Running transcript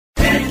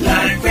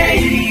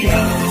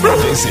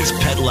This is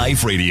Pet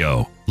Life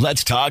Radio.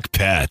 Let's talk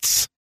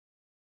pets.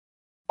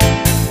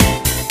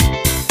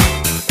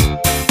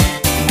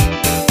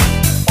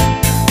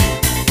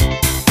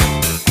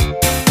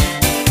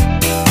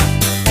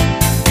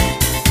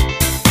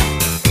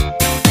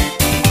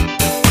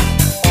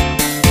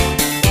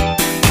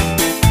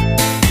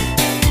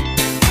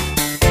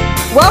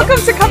 Welcome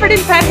to Covered in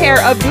Pet Hair,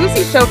 a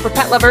boozy show for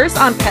pet lovers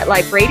on Pet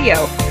Life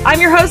Radio. I'm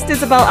your host,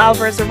 Isabel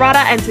Alvarez-Arata,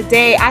 and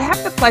today I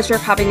have the pleasure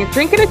of having a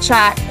drink and a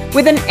chat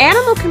with an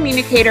animal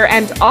communicator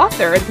and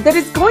author that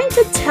is going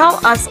to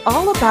tell us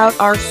all about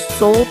our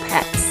soul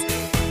pets.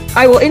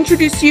 I will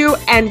introduce you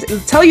and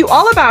tell you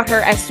all about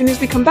her as soon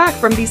as we come back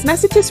from these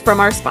messages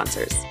from our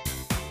sponsors.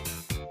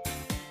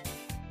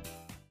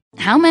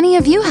 How many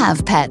of you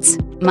have pets?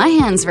 My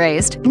hand's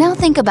raised. Now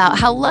think about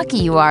how lucky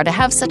you are to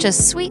have such a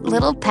sweet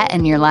little pet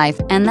in your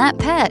life, and that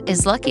pet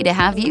is lucky to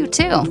have you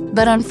too.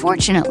 But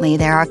unfortunately,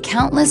 there are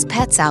countless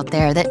pets out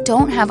there that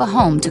don't have a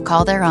home to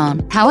call their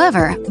own.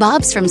 However,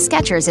 Bob's from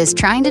Skechers is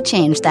trying to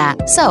change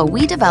that. So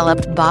we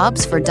developed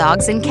Bob's for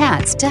dogs and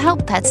cats to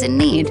help pets in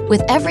need.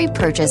 With every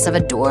purchase of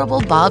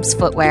adorable Bob's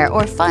footwear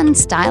or fun,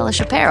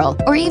 stylish apparel,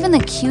 or even the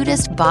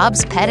cutest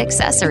Bob's pet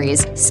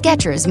accessories,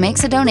 Skechers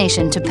makes a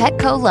donation to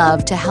Petco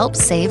Love to help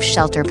save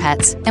shelter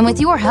pets. And with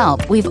your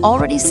help, we've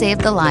already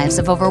saved the lives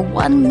of over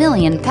 1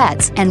 million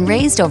pets and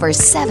raised over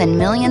 $7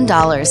 million.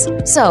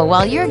 So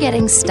while you're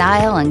getting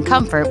style and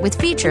comfort with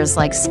features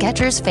like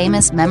Skechers'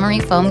 famous memory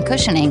foam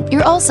cushioning,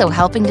 you're also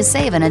helping to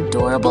save an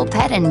adorable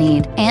pet in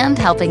need and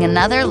helping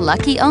another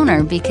lucky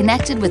owner be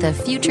connected with a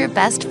future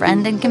best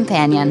friend and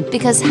companion,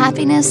 because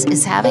happiness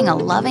is having a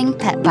loving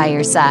pet by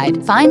your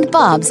side. Find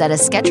Bob's at a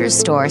Skechers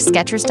store,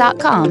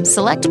 Skechers.com,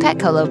 select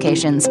Petco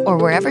locations, or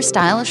wherever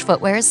stylish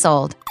footwear is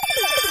sold.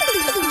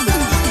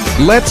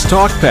 Let's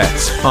Talk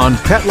Pets on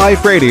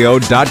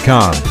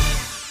PetLifeRadio.com.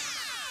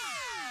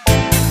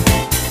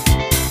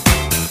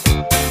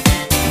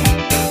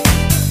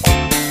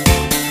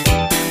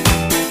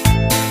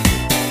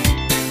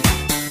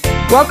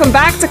 Welcome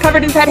back to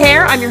Covered in Pet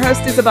Hair. I'm your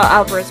host, Isabel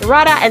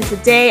Alvarez-Arata, and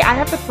today I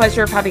have the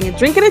pleasure of having a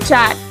drink and a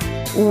chat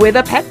with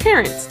a pet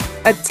parent,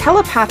 a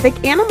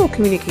telepathic animal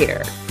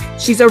communicator.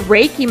 She's a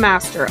Reiki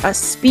master, a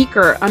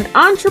speaker, an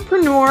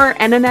entrepreneur,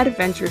 and an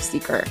adventure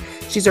seeker.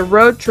 She's a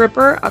road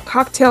tripper, a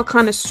cocktail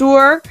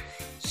connoisseur.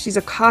 She's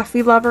a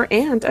coffee lover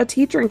and a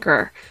tea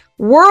drinker.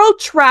 World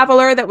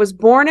traveler that was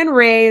born and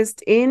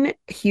raised in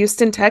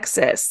Houston,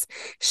 Texas.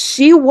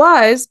 She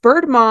was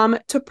bird mom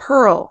to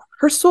Pearl,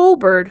 her soul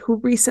bird who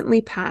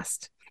recently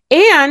passed,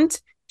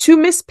 and to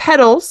Miss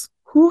Petals,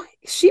 who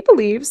she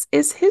believes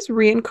is his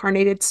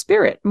reincarnated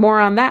spirit. More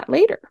on that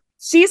later.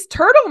 She's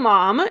turtle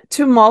mom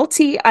to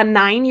Malty, a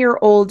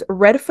 9-year-old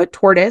redfoot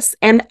tortoise,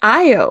 and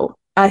Io,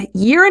 a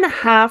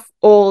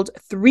 1.5-year-old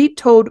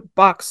 3-toed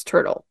box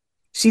turtle.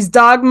 She's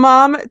dog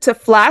mom to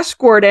Flash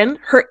Gordon,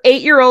 her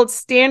 8-year-old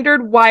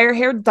standard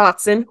wire-haired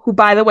Dachshund, who,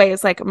 by the way,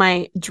 is like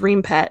my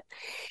dream pet.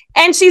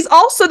 And she's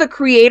also the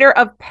creator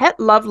of Pet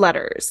Love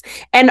Letters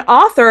and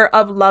author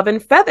of Love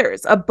and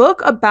Feathers, a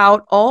book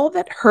about all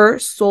that her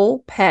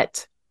soul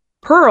pet,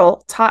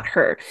 Pearl, taught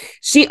her.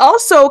 She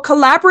also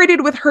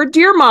collaborated with her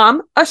dear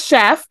mom, a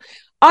chef,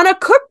 on a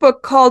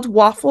cookbook called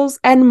Waffles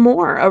and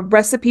More, a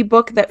recipe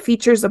book that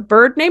features a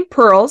bird named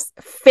Pearl's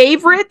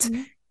favorite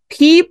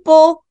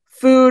people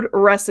food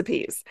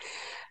recipes.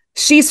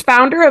 She's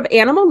founder of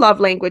Animal Love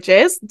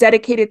Languages,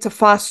 dedicated to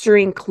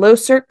fostering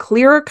closer,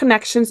 clearer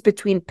connections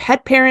between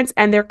pet parents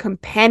and their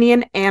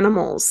companion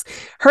animals.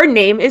 Her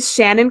name is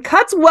Shannon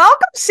Cutts.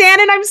 Welcome,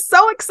 Shannon. I'm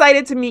so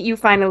excited to meet you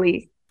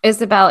finally.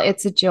 Isabel,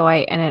 it's a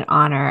joy and an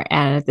honor,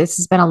 and this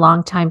has been a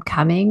long time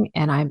coming,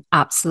 and I'm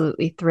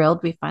absolutely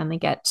thrilled we finally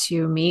get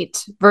to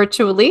meet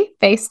virtually,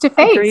 face to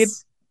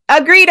face.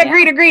 Agreed.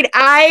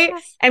 I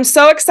am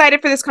so excited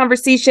for this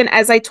conversation.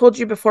 As I told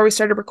you before we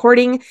started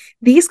recording,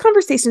 these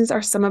conversations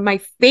are some of my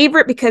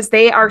favorite because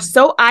they are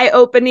so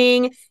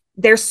eye-opening.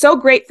 They're so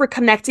great for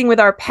connecting with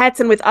our pets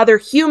and with other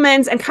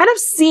humans and kind of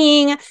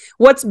seeing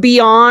what's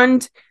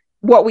beyond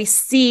what we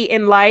see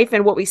in life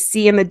and what we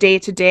see in the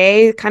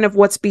day-to-day, kind of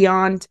what's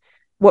beyond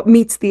what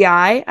meets the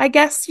eye, I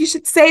guess you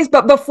should say.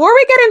 But before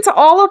we get into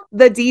all of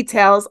the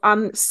details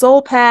on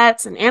soul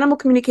pets and animal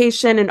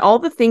communication and all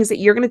the things that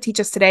you're going to teach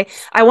us today,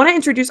 I want to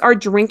introduce our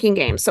drinking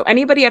game. So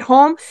anybody at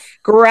home,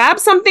 grab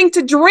something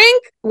to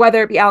drink,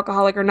 whether it be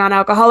alcoholic or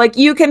non-alcoholic.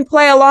 You can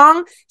play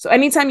along. So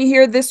anytime you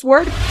hear this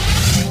word,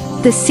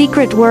 the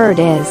secret word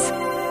is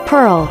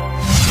Pearl.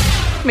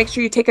 Make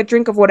sure you take a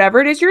drink of whatever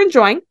it is you're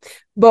enjoying,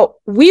 but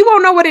we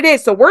won't know what it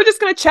is. So we're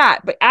just going to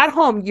chat. But at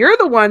home, you're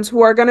the ones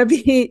who are going to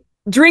be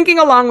drinking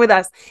along with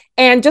us.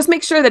 And just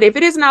make sure that if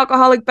it is an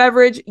alcoholic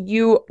beverage,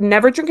 you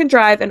never drink and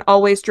drive and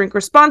always drink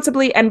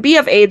responsibly and be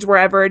of age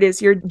wherever it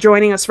is you're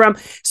joining us from.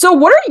 So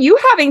what are you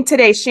having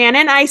today,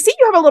 Shannon? I see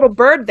you have a little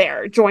bird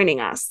there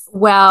joining us.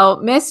 Well,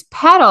 Miss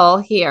Petal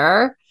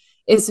here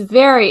is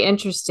very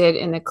interested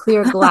in the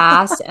clear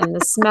glass and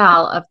the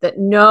smell of the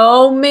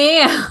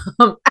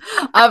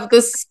of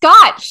the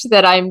scotch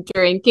that I'm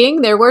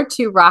drinking. There were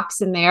 2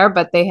 rocks in there,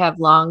 but they have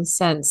long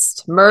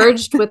since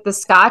merged with the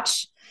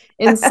scotch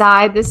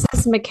inside. This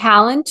is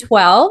Macallan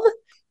 12,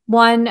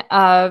 one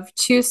of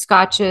two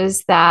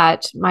scotches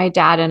that my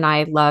dad and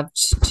I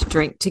loved to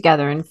drink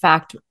together. In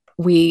fact,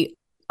 we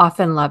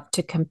often love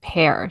to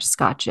compare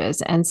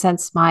scotches. And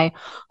since my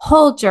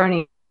whole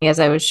journey, as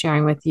I was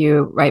sharing with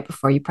you right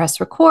before you press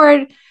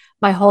record,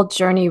 my whole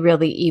journey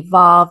really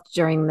evolved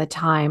during the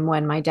time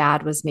when my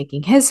dad was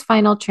making his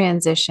final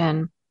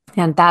transition.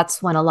 And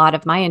that's when a lot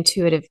of my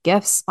intuitive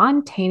gifts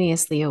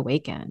spontaneously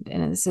awakened.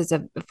 And this is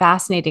a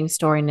fascinating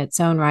story in its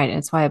own right. And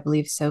it's why I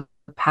believe so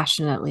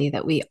passionately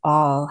that we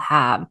all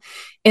have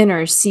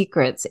inner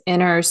secrets,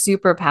 inner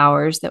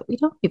superpowers that we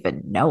don't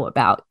even know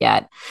about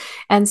yet.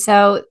 And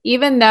so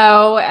even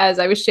though, as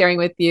I was sharing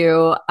with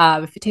you,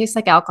 if it tastes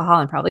like alcohol,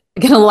 I'm probably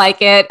going to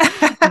like it.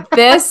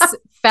 This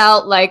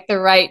felt like the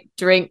right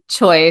drink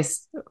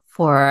choice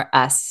for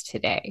us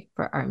today,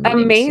 for our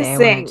meeting today.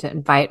 I wanted to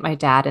invite my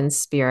dad in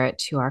spirit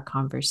to our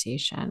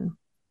conversation.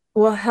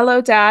 Well,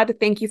 hello, Dad.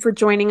 Thank you for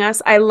joining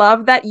us. I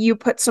love that you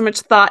put so much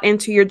thought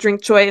into your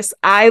drink choice.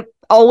 I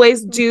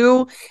always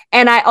do.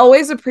 And I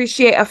always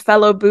appreciate a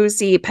fellow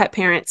boozy pet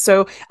parent.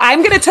 So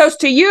I'm going to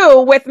toast to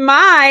you with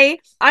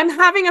I'm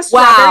having a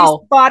strawberry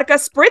vodka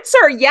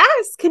spritzer.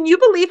 Yes. Can you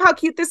believe how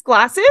cute this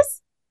glass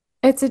is?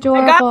 It's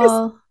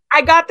adorable.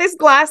 I got this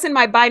glass in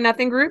my Buy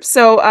Nothing group.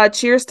 So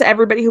cheers to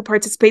everybody who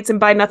participates in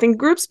Buy Nothing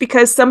groups,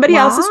 because somebody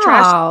else's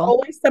trash is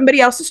always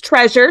somebody else's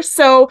treasure.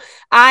 So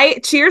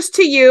cheers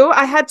to you.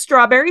 I had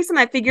strawberries and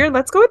I figured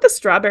let's go with the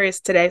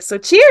strawberries today. So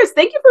cheers.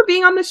 Thank you for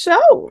being on the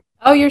show.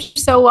 Oh, you're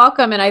so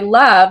welcome. And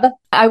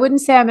I wouldn't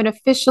say I'm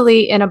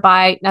officially in a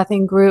Buy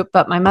Nothing group,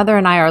 but my mother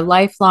and I are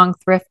lifelong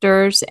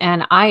thrifters,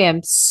 and I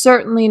am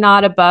certainly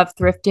not above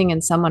thrifting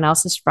in someone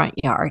else's front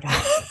yard.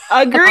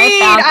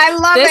 Agreed. I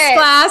love it. This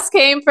glass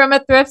came from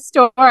a thrift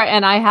store,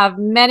 and I have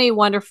many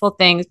wonderful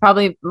things,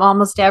 probably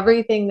almost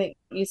everything that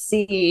you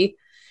see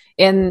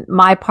in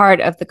my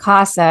part of the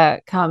casa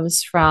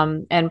comes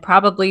from, and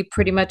probably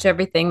pretty much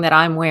everything that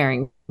I'm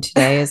wearing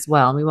today as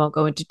well. We won't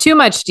go into too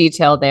much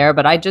detail there,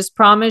 but I just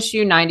promise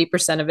you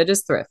 90% of it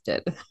is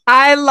thrifted.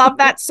 I love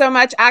that so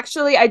much.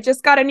 Actually, I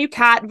just got a new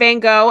cat,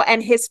 Van Gogh,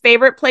 and his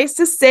favorite place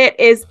to sit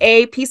is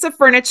a piece of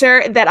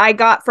furniture that I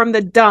got from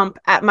the dump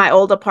at my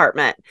old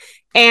apartment.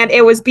 And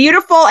it was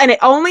beautiful and it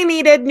only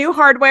needed new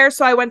hardware.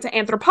 So I went to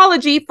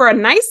Anthropologie for a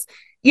nice,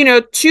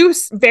 two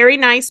very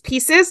nice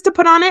pieces to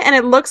put on it. And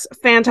it looks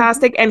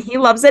fantastic and he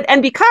loves it.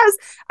 And because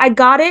I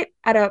got it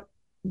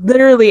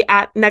literally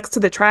next to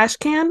the trash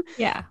can.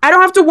 Yeah. I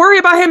don't have to worry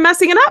about him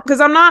messing it up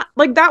because I'm not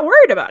that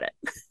worried about it.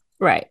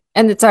 Right.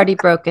 And it's already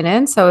broken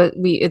in. So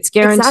it's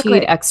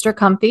guaranteed extra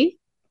comfy.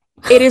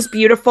 It is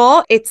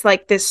beautiful. It's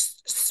like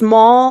this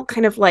small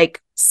kind of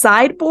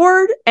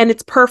sideboard and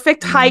it's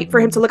perfect height for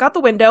him to look out the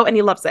window and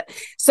he loves it.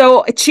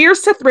 So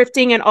cheers to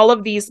thrifting and all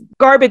of these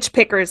garbage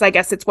pickers. I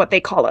guess it's what they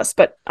call us,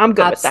 but I'm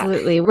good with that.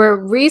 Absolutely. We're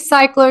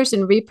recyclers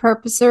and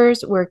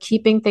repurposers. We're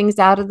keeping things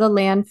out of the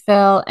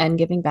landfill and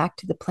giving back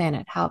to the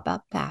planet. How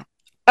about that?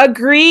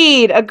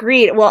 Agreed.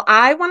 Well,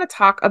 I want to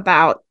talk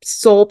about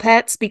soul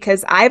pets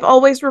because I've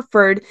always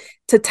referred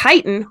to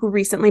Titan, who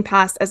recently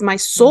passed, as my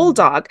soul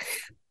dog.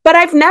 But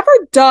I've never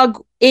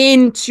dug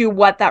into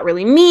what that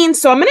really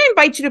means. So I'm going to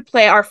invite you to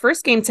play our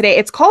first game today.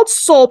 It's called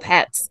Soul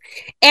Pets.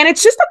 And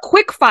it's just a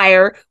quick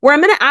fire where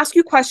I'm going to ask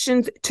you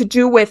questions to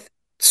do with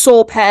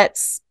soul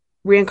pets,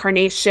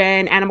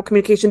 reincarnation, animal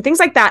communication, things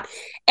like that.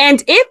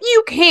 And if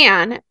you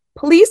can,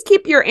 please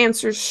keep your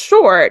answers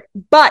short.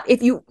 But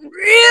if you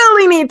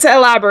really need to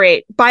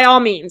elaborate, by all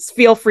means,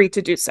 feel free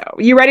to do so.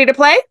 You ready to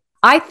play?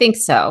 I think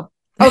so.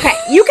 Okay,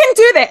 you can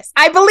do this.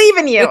 I believe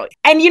in you.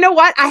 And you know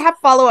what? I have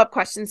follow-up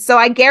questions. So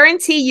I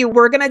guarantee you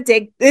we're going to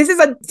dig. This is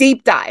a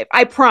deep dive.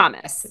 I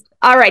promise.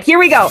 All right, here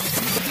we go.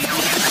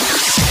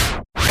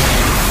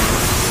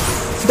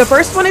 The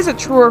first one is a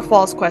true or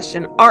false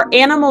question. Are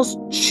animals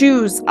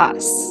choose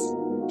us?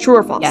 True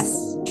or false?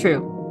 Yes,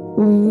 true.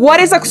 What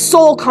is a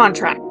soul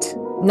contract?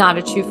 Not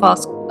a true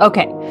false.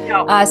 Okay.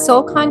 No.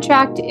 Soul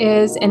contract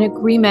is an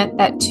agreement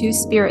that two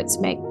spirits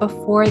make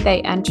before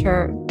they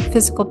enter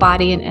physical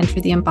body and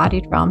enter the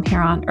embodied realm here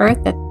on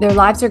earth, that their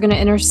lives are going to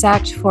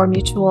intersect for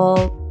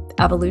mutual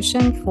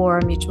evolution, for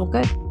mutual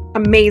good.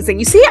 Amazing.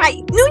 You see, I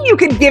knew you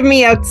could give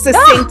me a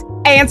succinct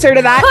answer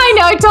to that. I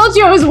know. I told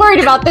you I was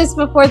worried about this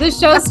before the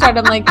show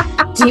started. I'm like,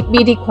 deep,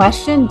 meaty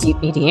question, deep,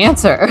 meaty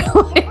answer.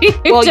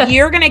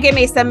 You're going to give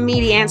me some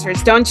meaty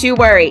answers. Don't you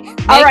worry.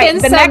 All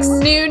right. Some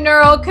new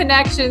neural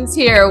connections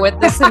here with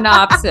the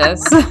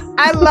synopsis.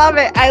 I love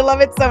it. I love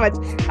it so much.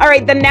 All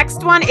right. The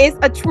next one is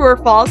a true or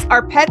false.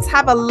 Our pets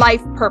have a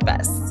life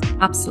purpose.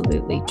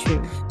 Absolutely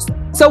true.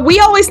 So we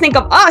always think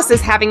of us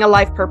as having a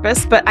life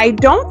purpose, but I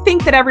don't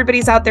think that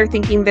everybody's out there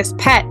thinking this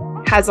pet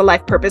has a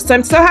life purpose. So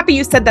I'm so happy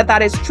you said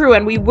that is true,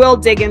 and we will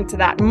dig into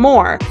that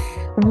more.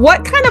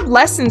 What kind of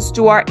lessons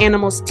do our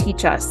animals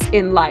teach us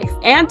in life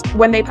and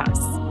when they pass?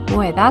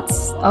 Boy,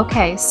 that's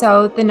okay.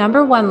 So the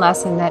number one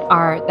lesson that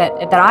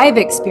I've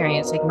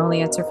experienced, I can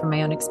only answer from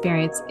my own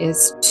experience,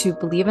 is to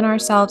believe in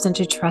ourselves and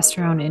to trust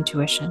our own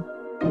intuition.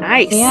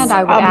 Nice. And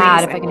I would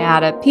add, if I can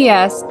add a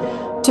PS,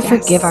 to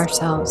forgive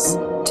ourselves,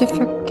 to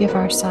forgive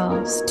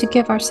ourselves, to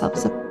give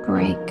ourselves a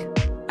break.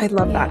 I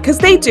love that because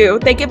they do.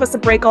 They give us a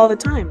break all the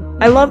time.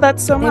 I love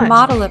that so much. They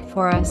model it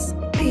for us.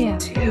 They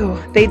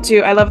do. They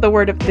do. I love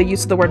the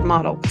use of the word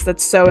model because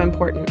that's so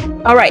important.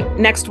 All right,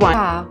 next one.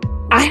 Wow.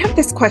 I have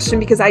this question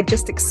because I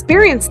just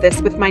experienced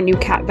this with my new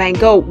cat, Van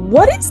Gogh.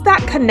 What is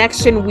that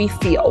connection we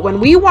feel when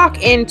we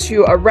walk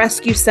into a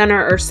rescue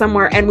center or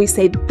somewhere and we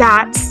say,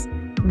 that's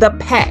the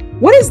pet?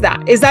 What is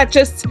that? Is that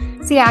just...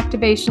 It's the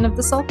activation of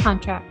the soul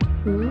contract.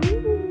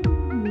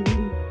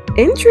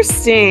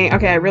 Interesting.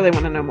 Okay, I really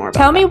want to know more about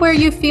Tell me where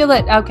you feel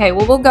it. Okay,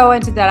 well, we'll go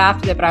into that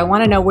after that, but I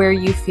want to know where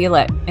you feel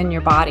it in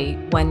your body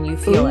when you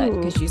feel it,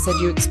 because you said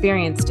you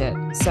experienced it.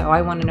 So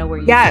I want to know where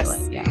you feel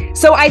it. Yeah.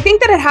 So I think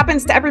that it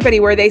happens to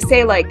everybody where they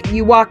say, like,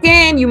 you walk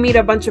in, you meet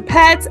a bunch of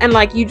pets, and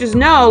like you just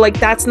know, like,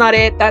 that's not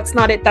it, that's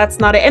not it, that's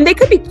not it. And they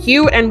could be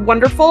cute and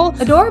wonderful,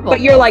 adorable,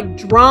 but you're like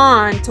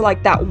drawn to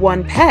like that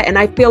one pet. And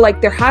I feel like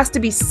there has to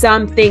be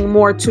something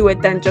more to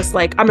it than just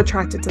like, I'm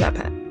attracted to that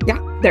pet. Yeah,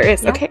 there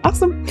is. Yeah. Okay,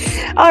 awesome.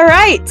 All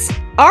right.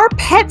 Our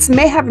pets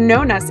may have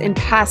known us in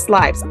past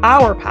lives,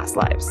 our past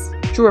lives.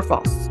 True or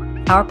false?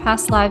 Our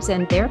past lives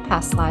and their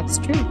past lives.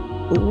 True.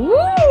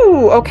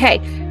 Ooh, okay.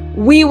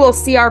 We will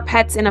see our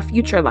pets in a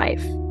future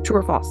life. True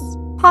or false?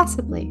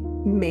 Possibly.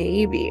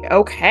 Maybe.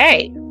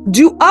 Okay.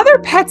 Do other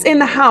pets in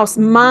the house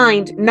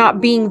mind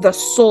not being the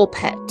sole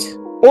pet?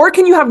 Or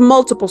can you have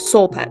multiple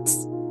soul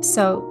pets?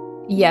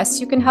 So, yes,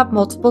 you can have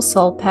multiple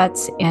soul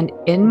pets. And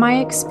in my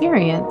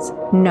experience,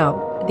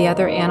 no. The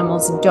other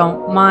animals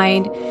don't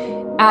mind.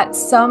 At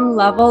some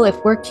level,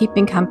 if we're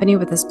keeping company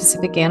with a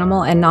specific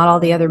animal and not all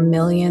the other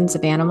millions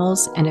of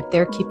animals, and if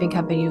they're keeping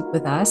company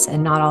with us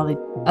and not all the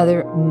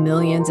other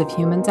millions of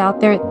humans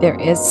out there, there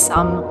is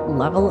some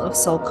level of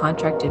soul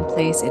contract in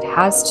place. It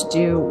has to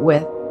do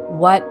with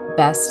what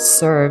best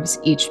serves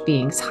each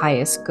being's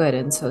highest good.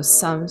 And so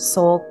some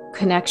soul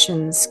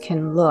connections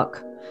can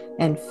look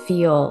and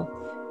feel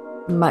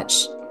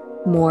much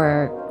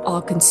more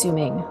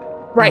all-consuming,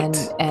 right,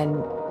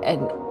 and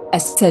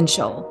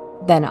essential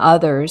than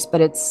others,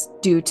 but it's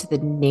due to the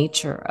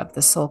nature of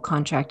the soul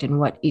contract and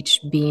what each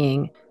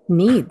being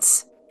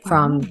needs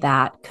from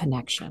that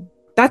connection.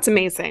 That's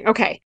amazing.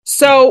 Okay.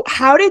 So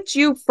how did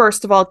you,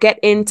 first of all, get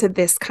into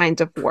this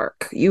kind of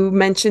work? You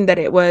mentioned that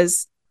it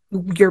was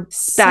your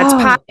dad's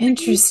past.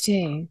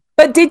 Interesting.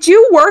 But did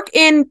you work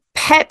in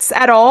pets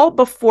at all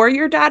before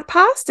your dad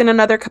passed in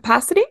another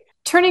capacity?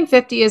 Turning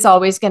 50 is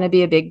always going to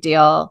be a big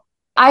deal.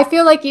 I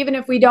feel like even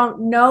if we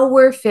don't know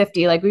we're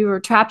 50, like we were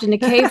trapped in a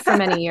cave for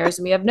many years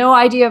and we have no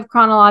idea of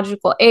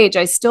chronological age,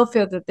 I still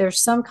feel that there's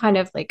some kind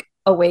of like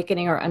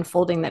awakening or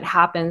unfolding that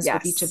happens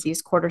with each of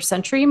these quarter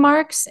century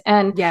marks.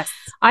 And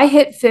I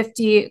hit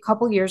 50 a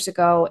couple years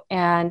ago,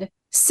 and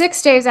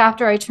 6 days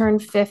after I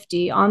turned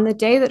 50, on the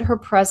day that her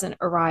present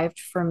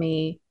arrived for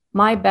me,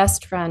 my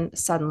best friend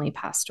suddenly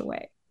passed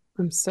away.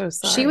 I'm so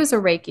sorry. She was a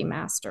Reiki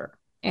master.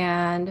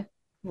 And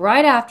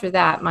right after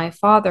that, my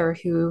father,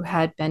 who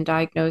had been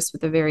diagnosed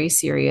with a very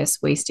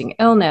serious wasting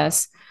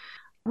illness,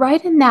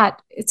 right in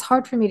that, it's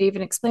hard for me to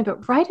even explain,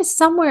 but right is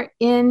somewhere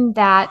in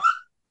that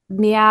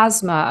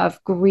miasma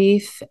of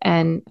grief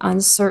and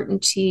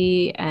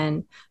uncertainty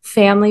and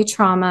family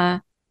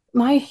trauma,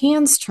 my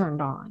hands turned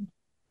on.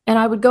 And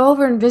I would go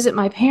over and visit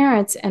my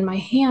parents, and my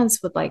hands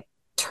would like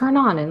turn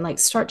on and like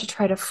start to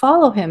try to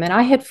follow him. And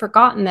I had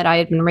forgotten that I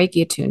had been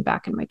Reiki attuned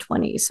back in my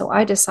 20s. So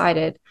I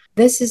decided,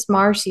 this is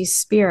Marcy's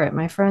spirit,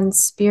 my friend's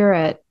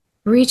spirit,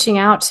 reaching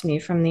out to me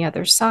from the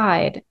other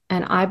side,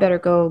 and I better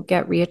go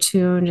get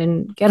reattuned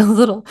and get a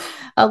little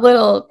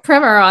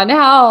primer on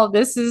how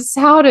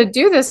to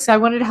do this. I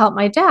wanted to help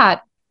my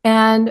dad.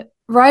 And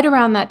right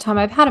around that time,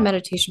 I've had a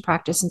meditation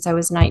practice since I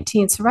was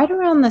 19. So right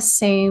around the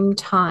same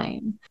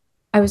time,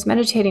 I was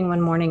meditating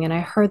one morning and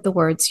I heard the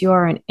words, "You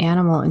are an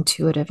animal,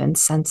 intuitive and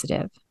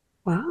sensitive."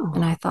 Wow.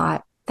 And I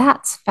thought,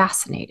 that's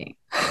fascinating.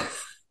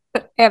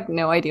 I have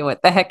no idea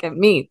what the heck it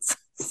means.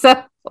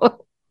 So,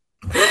 so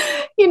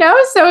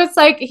it's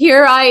like,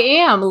 here I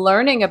am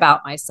learning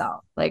about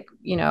myself. Like,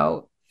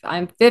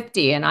 I'm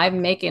 50 and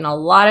I'm making a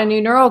lot of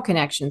new neural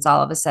connections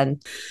all of a sudden.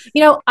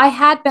 I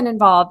had been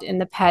involved in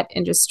the pet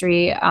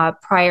industry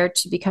prior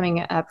to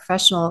becoming a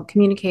professional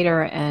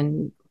communicator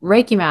and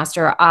Reiki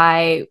master.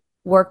 I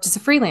worked as a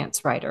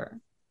freelance writer.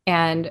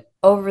 And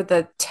over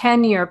the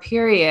 10-year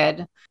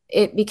period,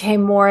 it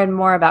became more and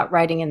more about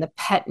writing in the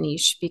pet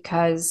niche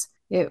because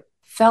it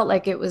felt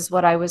like it was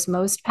what I was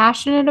most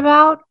passionate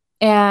about.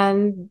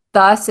 And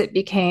thus it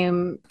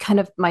became kind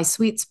of my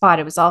sweet spot.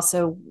 It was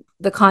also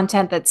the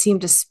content that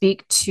seemed to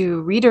speak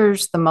to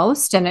readers the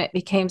most. And it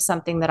became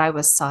something that I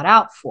was sought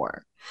out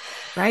for.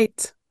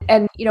 Right.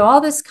 And,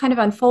 all this kind of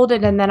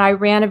unfolded. And then I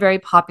ran a very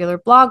popular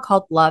blog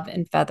called Love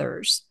and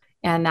Feathers.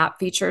 And that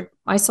featured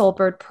my soul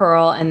bird,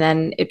 Pearl. And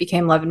then it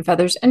became Love and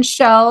Feathers and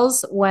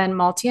Shells when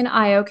Malty and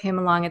Io came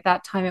along. At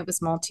that time, it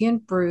was Malty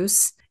and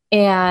Bruce.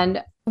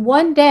 And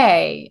one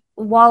day,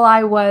 while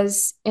I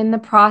was in the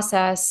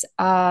process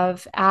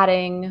of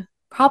adding,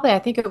 I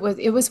think it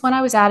was when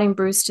I was adding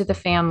Bruce to the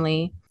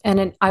family,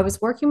 And I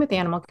was working with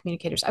animal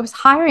communicators. I was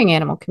hiring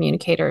animal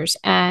communicators,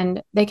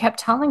 and they kept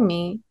telling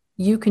me,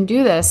 you can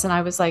do this. And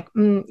I was like,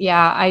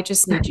 yeah, I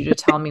just need you to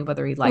tell me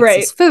whether he likes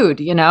his food,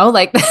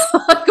 like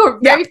we're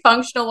very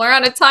functional. We're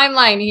on a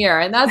timeline here.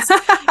 And that's,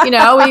 we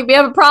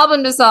have a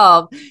problem to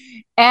solve.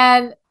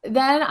 And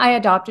then I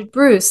adopted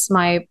Bruce,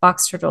 my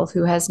box turtle,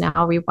 who has now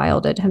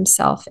rewilded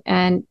himself.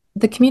 And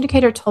the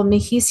communicator told me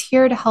he's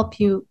here to help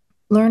you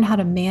learn how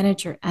to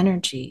manage your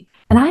energy.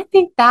 And I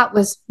think that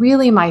was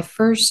really my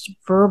first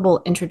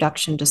verbal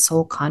introduction to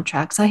soul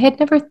contracts. I had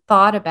never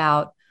thought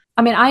about,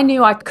 I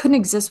knew I couldn't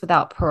exist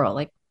without Pearl.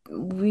 Like,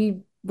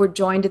 we were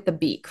joined at the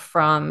beak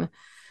from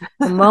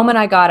the moment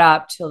I got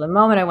up till the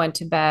moment I went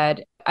to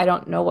bed. I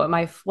don't know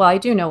I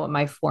do know what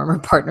my former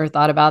partner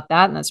thought about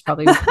that. And that's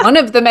probably one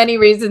of the many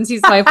reasons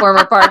he's my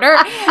former partner.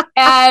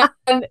 And,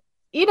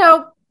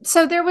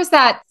 so there was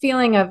that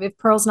feeling of, if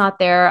Pearl's not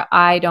there,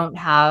 I don't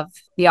have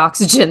the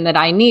oxygen that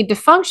I need to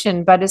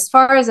function. But as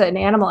far as an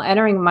animal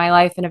entering my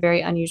life in a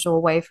very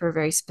unusual way for a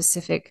very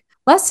specific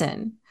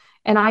lesson,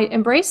 and I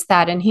embraced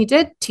that. And he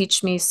did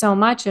teach me so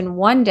much. And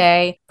one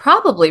day,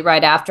 probably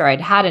right after I'd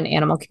had an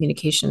animal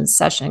communications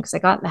session, because I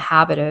got in the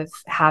habit of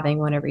having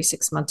one every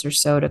 6 months or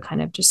so to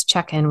kind of just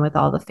check in with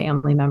all the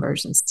family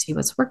members and see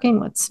what's working,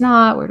 what's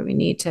not, where do we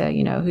need to,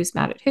 who's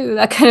mad at who,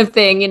 that kind of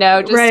thing,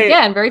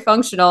 again, very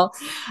functional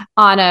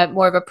on a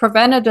more of a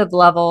preventative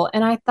level.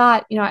 And I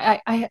thought,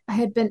 I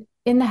had been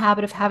in the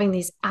habit of having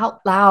these out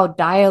loud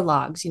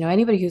dialogues.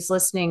 Anybody who's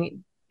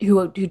listening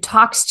who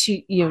talks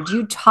to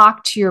you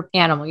talk to your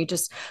animal, you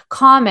just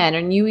comment,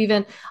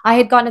 and I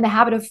had gotten in the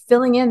habit of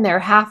filling in their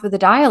half of the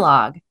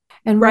dialogue.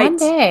 And one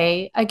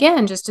day,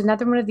 again, just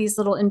another one of these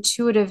little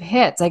intuitive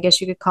hits, I guess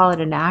you could call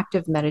it an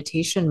active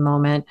meditation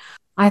moment.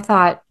 I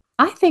thought,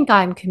 I think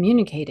I'm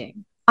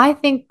communicating. I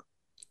think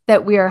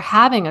that we are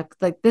having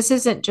this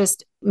isn't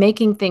just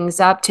making things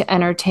up to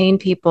entertain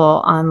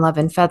people on Love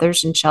and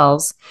Feathers and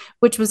Shells,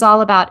 which was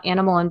all about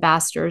animal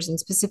ambassadors and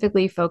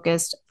specifically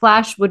focused.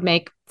 Flash would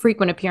make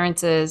frequent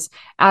appearances,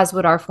 as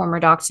would our former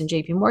docs in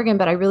JP Morgan.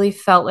 But I really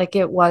felt like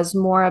it was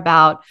more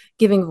about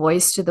giving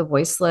voice to the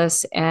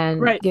voiceless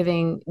and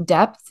giving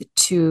depth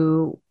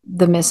to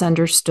the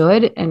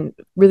misunderstood, and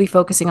really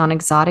focusing on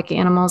exotic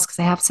animals, because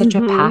I have such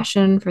a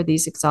passion for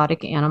these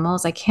exotic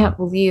animals. I can't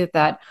believe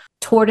that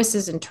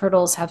tortoises and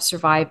turtles have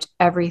survived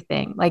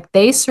everything. Like,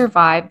 they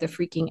survived the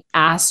freaking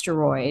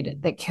asteroid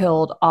that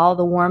killed all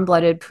the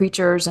warm-blooded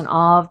creatures and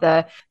all of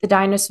the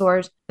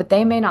dinosaurs, but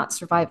they may not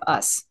survive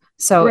us.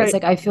 So it's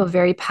like, I feel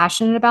very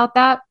passionate about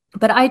that.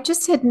 But I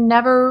just had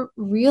never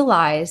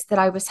realized that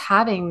I was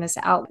having this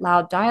out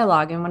loud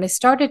dialogue. And when I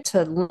started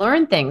to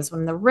learn things,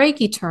 when the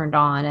Reiki turned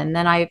on, and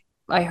then I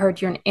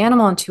heard you're an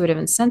animal intuitive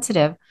and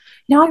sensitive,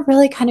 I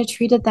really kind of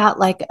treated that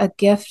like a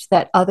gift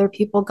that other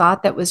people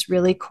got that was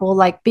really cool,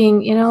 like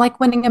being, like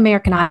winning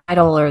American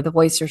Idol or The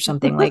Voice or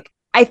something. Like,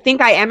 I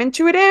think I am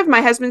intuitive.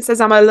 My husband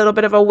says I'm a little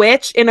bit of a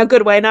witch, in a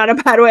good way, not a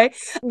bad way.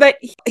 But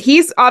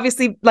he's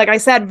obviously, like I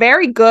said,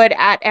 very good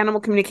at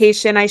animal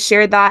communication. I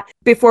shared that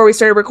before we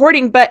started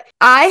recording. But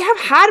I have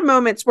had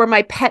moments where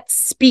my pets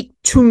speak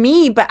to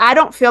me, but I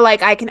don't feel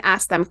like I can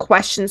ask them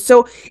questions.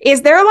 So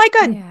is there like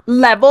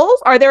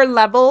levels? Are there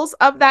levels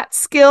of that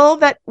skill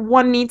that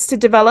one needs to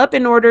develop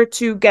in order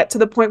to get to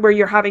the point where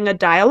you're having a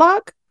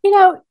dialogue?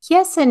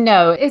 Yes and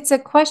no. It's a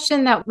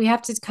question that we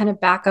have to kind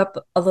of back up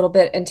a little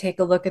bit and take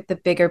a look at the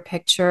bigger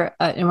picture.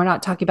 And we're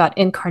not talking about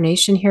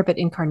incarnation here, but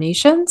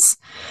incarnations.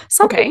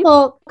 Some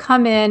people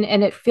come in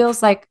and it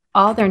feels like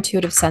all their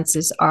intuitive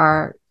senses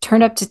are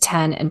turned up to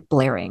 10 and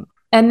blaring.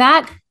 And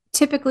that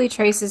typically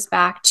traces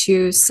back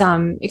to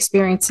some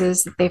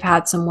experiences that they've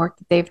had, some work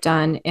that they've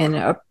done in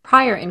a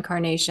prior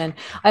incarnation.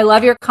 I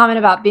love your comment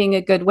about being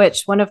a good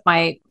witch. One of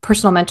my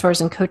personal mentors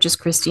and coaches,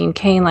 Christine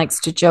Kane,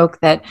 likes to joke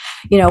that,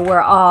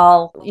 we're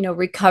all,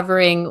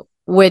 recovering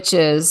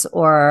witches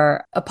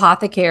or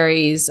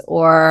apothecaries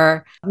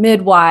or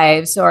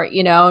midwives, or,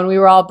 and we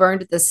were all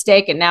burned at the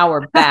stake and now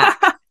we're back.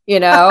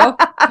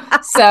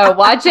 So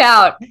watch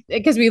out,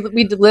 because we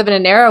live in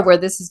an era where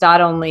this is not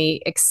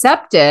only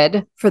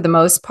accepted for the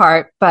most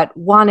part, but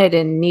wanted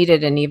and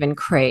needed and even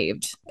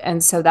craved.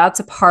 And so that's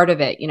a part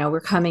of it. We're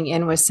coming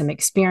in with some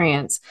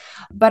experience,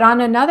 but on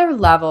another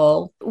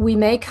level, we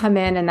may come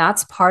in, and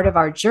that's part of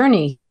our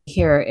journey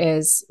here,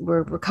 is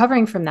we're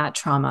recovering from that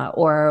trauma,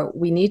 or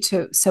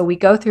so we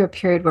go through a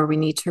period where we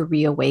need to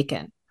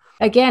reawaken.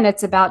 Again,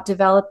 it's about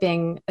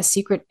developing a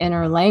secret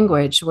inner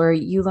language where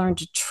you learn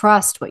to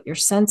trust what your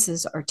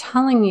senses are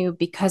telling you,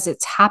 because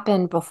it's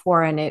happened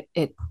before, and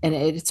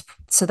it's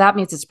so that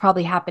means it's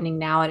probably happening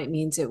now, and it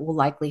means it will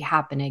likely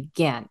happen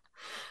again.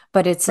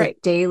 But it's a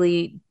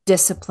daily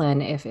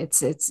discipline if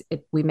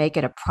we make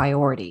it a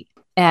priority.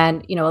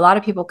 And, a lot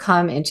of people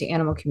come into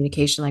animal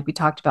communication, like we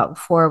talked about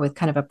before, with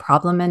kind of a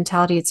problem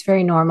mentality. It's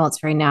very normal.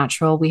 It's very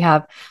natural. We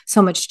have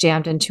so much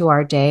jammed into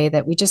our day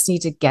that we just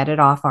need to get it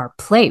off our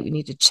plate. We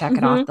need to check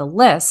it off the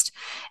list.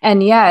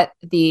 And yet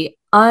the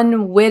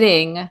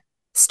unwitting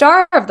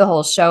star of the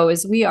whole show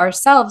is we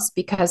ourselves,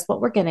 because what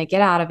we're going to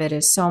get out of it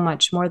is so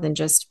much more than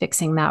just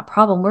fixing that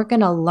problem. We're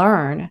going to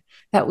learn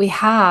that we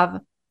have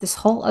this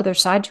whole other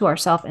side to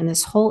ourselves and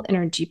this whole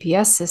inner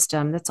GPS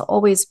system that's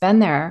always been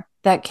there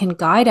that can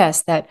guide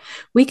us, that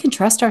we can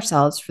trust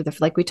ourselves for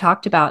like we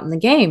talked about in the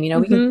game.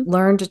 We can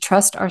learn to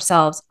trust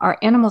ourselves. Our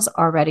animals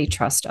already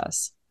trust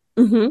us,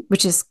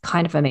 which is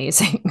kind of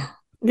amazing.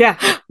 Yeah.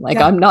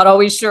 I'm not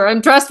always sure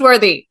I'm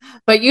trustworthy,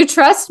 but you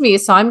trust me.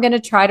 So I'm going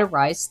to try to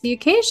rise to the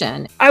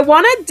occasion. I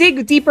want to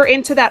dig deeper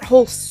into that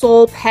whole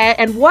soul pet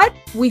and what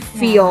we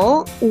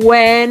feel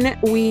when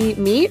we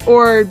meet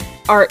or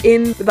are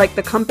in like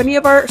the company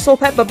of our soul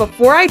pet. But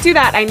before I do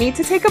that, I need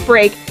to take a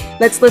break.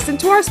 Let's listen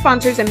to our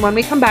sponsors. And when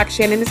we come back,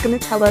 Shannon is going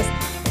to tell us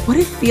what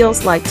it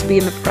feels like to be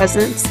in the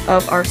presence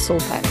of our soul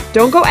pet.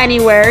 Don't go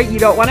anywhere. You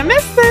don't want to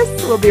miss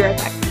this. We'll be right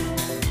back.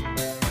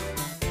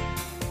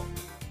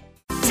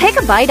 Take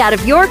a bite out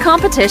of your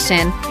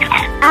competition.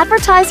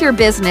 Advertise your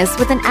business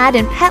with an ad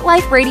in Pet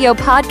Life Radio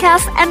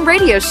podcasts and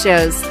radio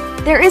shows.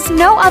 There is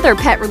no other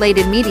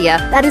pet-related media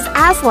that is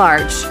as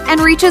large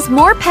and reaches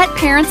more pet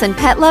parents and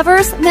pet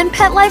lovers than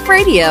Pet Life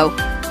Radio.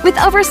 With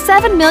over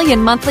 7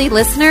 million monthly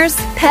listeners,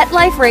 Pet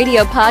Life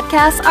Radio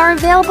podcasts are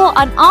available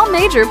on all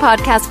major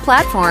podcast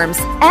platforms,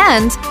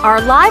 and our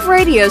live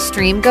radio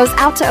stream goes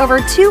out to over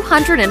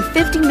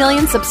 250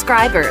 million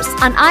subscribers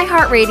on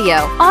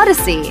iHeartRadio,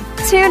 Odyssey,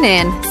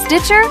 TuneIn,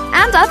 Stitcher,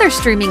 and other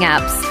streaming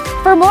apps.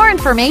 For more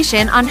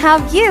information on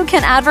how you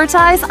can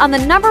advertise on the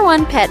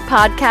 #1 pet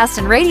podcast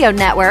and radio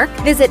network,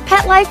 visit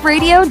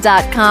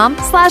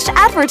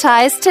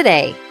PetLifeRadio.com/advertise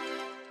today.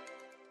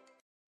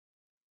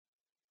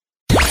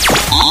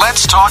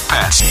 Let's talk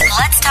pets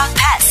Let's talk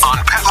pets on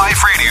Pet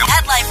Life Radio.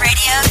 Pet Life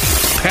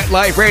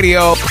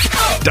Radio.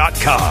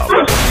 PetLifeRadio.com.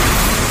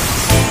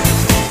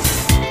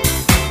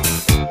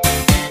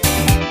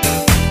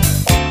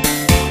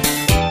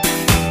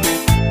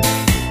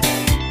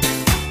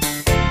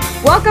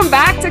 Welcome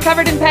back to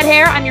Covered in Pet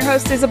Hair. I'm your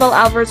host, Isabel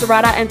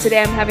Alvarez-Arada, and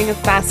today I'm having a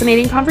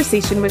fascinating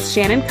conversation with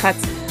Shannon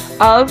Cutts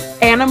of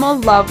Animal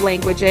Love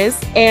Languages.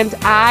 And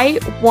I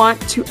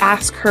want to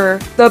ask her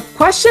the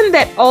question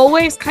that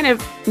always kind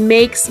of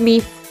makes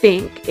me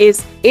think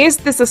is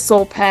this a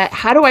soul pet?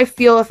 How do I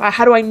feel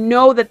how do I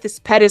know that this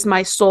pet is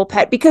my soul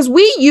pet? Because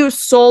we use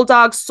soul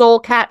dog, soul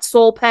cat,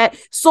 soul pet,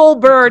 soul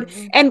bird,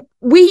 and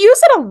we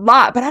use it a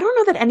lot, but I don't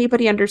know that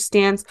anybody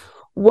understands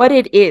what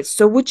it is.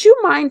 So would you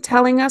mind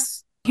telling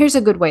us? Here's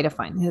a good way to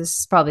find this.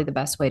 Is probably the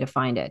best way to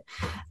find it.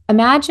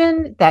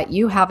 Imagine that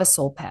you have a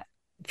soul pet.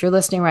 If you're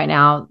listening right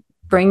now,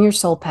 bring your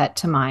soul pet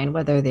to mind,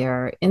 whether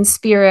they're in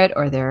spirit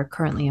or they're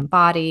currently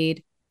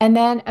embodied. And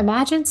then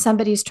imagine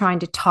somebody's trying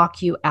to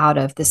talk you out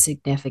of the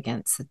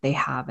significance that they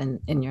have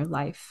in your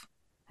life.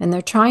 And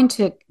they're trying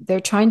to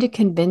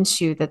convince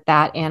you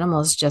that animal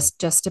is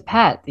just a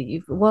pet,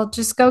 that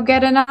just go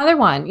get another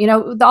one.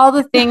 All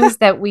the things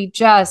that we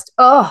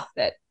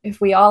that if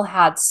we all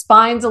had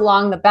spines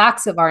along the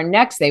backs of our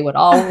necks, they would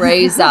all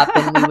raise up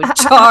and we would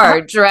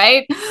charge,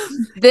 right?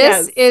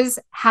 This is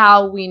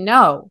how we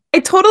know.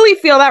 I totally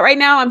feel that right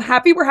now. I'm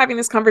happy we're having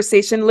this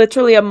conversation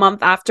literally a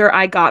month after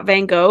I got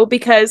Van Gogh,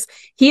 because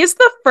he is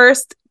the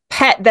first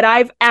pet that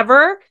I've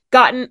ever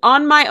gotten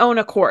on my own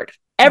accord.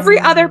 Every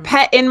other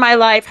pet in my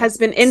life has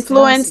been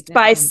influenced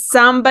by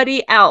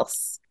somebody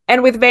else.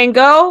 And with Van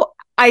Gogh,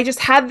 I just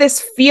had this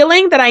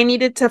feeling that I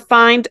needed to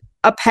find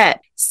a pet.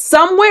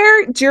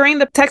 Somewhere during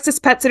the Texas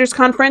Pet Sitters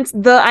Conference,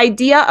 the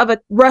idea of a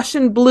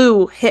Russian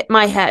blue hit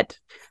my head.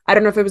 I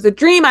don't know if it was a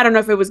dream. I don't know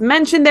if it was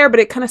mentioned there, but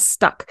it kind of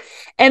stuck.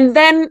 And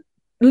then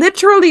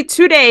literally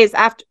 2 days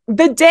after,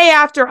 the day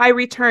after I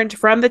returned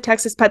from the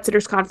Texas Pet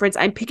Sitters Conference,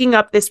 I'm picking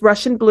up this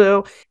Russian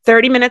blue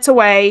 30 minutes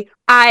away.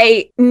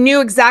 I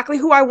knew exactly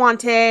who I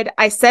wanted.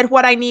 I said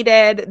what I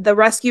needed. The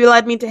rescue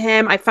led me to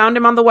him. I found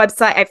him on the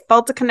website. I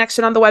felt a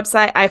connection on the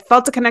website. I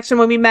felt a connection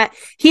when we met.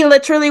 He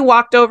literally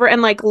walked over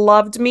and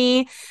loved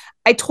me.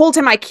 I told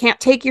him, I can't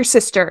take your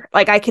sister.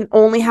 I can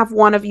only have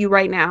one of you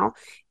right now.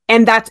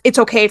 And it's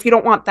okay if you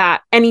don't want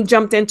that. And he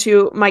jumped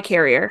into my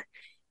carrier.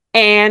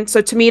 And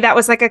so to me, that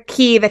was a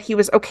key that he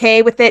was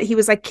okay with it. He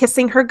was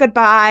kissing her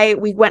goodbye.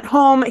 We went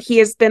home. He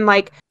has been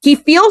he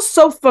feels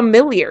so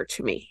familiar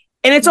to me.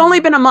 And it's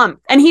only been a month.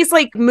 And he's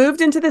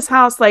moved into this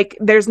house.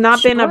 There's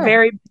not been a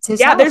very,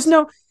 house. There's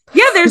no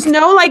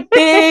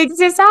big,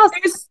 It's his house.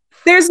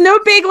 There's no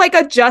big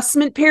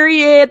adjustment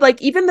period.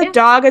 Even the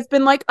dog has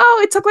been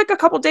it took a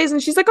couple days, and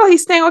she's oh,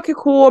 he's staying. Okay,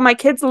 cool. My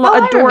kids adore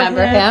I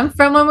remember him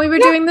from when we were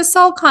doing the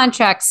soul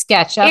contract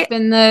sketch up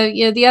in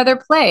the other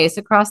place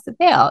across the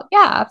vale.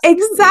 Yeah,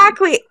 absolutely.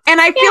 Exactly. And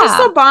I feel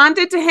so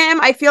bonded to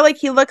him. I feel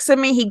he looks at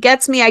me, he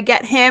gets me, I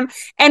get him,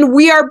 and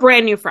we are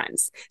brand new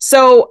friends.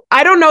 So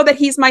I don't know that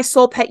he's my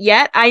soul pet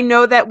yet. I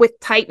know that with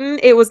Titan,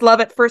 it was love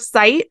at first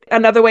sight.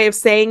 Another way of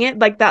saying it,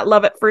 that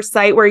love at first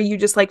sight where you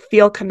just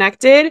feel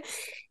connected.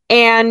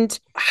 And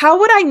how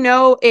would I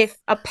know if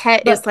a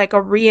pet is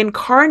a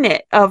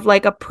reincarnate of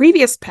a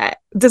previous pet?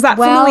 Does that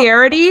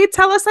familiarity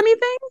tell us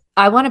anything?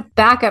 I want to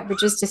back up for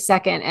just a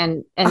second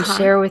and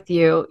share with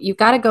you. You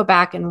got to go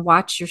back and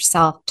watch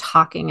yourself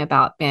talking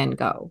about Van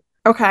Gogh.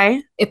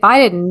 Okay. If I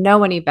didn't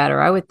know any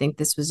better, I would think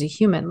this was a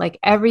human. Like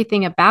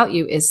everything about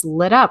you is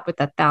lit up with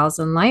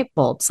 1,000 light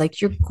bulbs.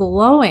 Like you're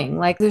glowing.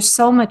 Like there's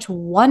so much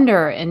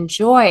wonder and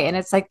joy. And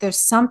it's like there's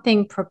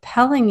something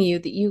propelling you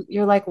that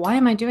you're like, why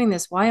am I doing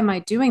this? Why am I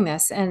doing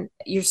this? And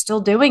you're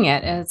still doing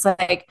it. And it's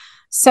like,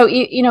 so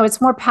it's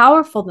more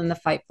powerful than the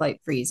fight,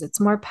 flight, freeze. It's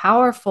more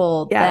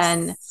powerful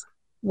than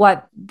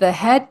what the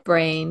head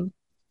brain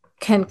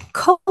can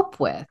cope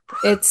with.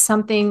 It's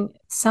something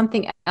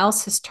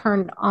else has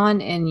turned on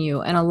in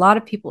you. And a lot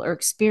of people are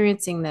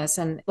experiencing this.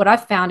 And what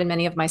I've found in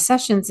many of my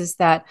sessions is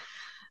that,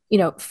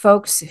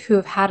 folks who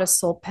have had a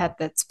soul pet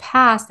that's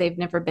passed, they've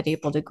never been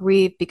able to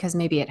grieve because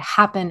maybe it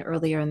happened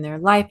earlier in their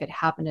life. It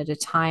happened at a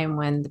time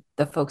when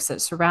the folks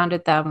that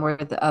surrounded them were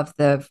of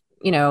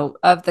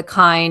the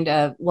kind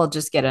of, we'll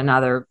just get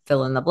another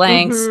fill in the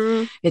blanks.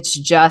 Mm-hmm. It's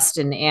just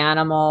an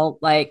animal.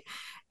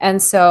 And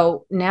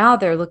so now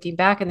they're looking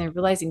back and they're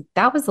realizing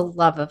that was the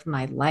love of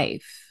my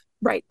life.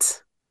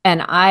 Right.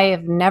 And I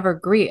have never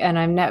grieved, and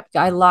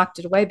I locked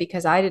it away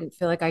because I didn't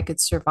feel like I could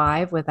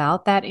survive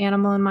without that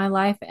animal in my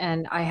life.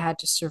 And I had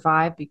to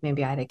survive.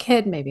 Maybe I had a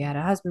kid, maybe I had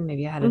a husband,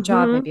 maybe I had a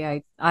job, maybe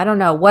I don't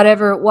know,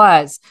 whatever it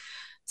was.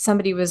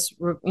 Somebody was,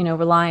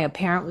 a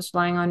parent was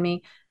relying on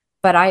me,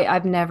 but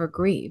I've never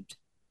grieved.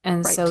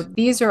 And so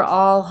these are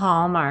all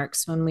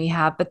hallmarks when we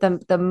have, but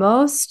the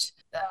most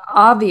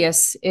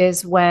obvious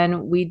is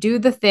when we do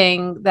the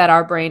thing that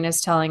our brain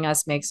is telling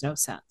us makes no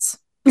sense.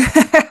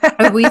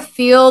 We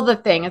feel the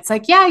thing. It's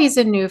like, yeah, he's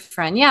a new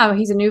friend. Yeah,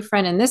 he's a new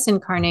friend in this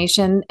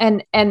incarnation.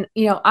 And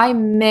I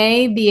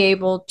may be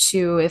able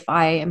to, if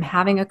I am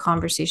having a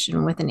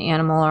conversation with an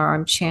animal or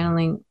I'm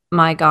channeling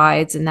my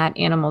guides and that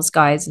animal's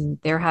guides and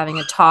they're having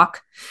a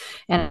talk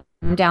and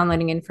I'm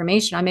downloading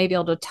information, I may be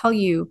able to tell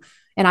you,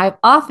 and I've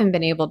often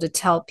been able to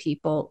tell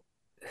people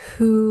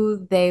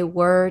who they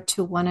were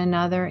to one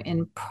another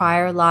in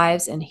prior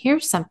lives. And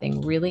here's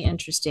something really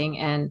interesting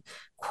and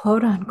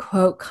quote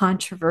unquote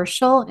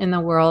controversial in the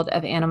world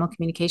of animal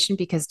communication,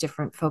 because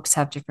different folks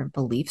have different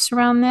beliefs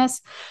around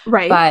this.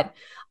 Right. But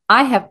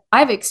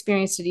I've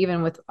experienced it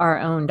even with our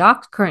own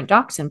current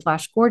dachshund,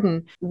 Flash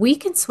Gordon. We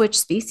can switch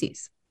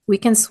species. We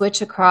can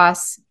switch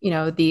across,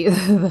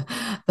 the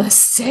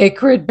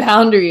sacred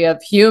boundary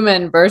of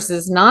human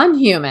versus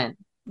non-human.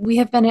 We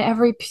have been in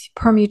every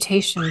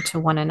permutation to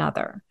one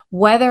another.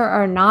 Whether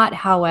or not,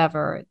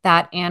 however,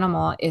 that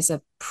animal is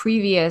a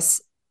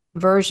previous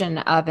version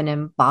of an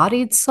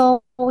embodied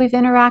soul we've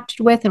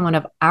interacted with in one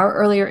of our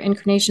earlier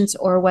incarnations,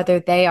 or whether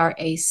they are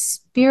a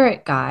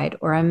spirit guide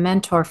or a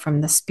mentor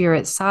from the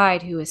spirit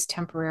side who is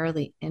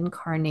temporarily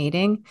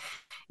incarnating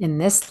in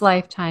this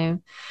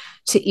lifetime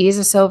to ease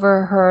us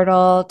over a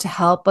hurdle, to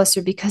help us,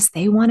 or because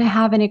they want to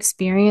have an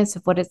experience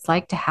of what it's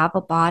like to have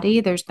a body.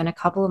 There's been a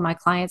couple of my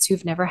clients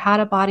who've never had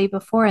a body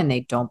before and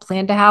they don't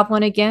plan to have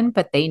one again,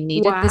 but they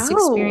needed this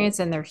experience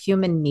and their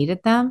human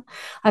needed them.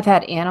 I've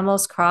had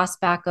animals cross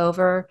back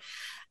over,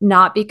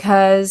 not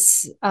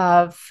because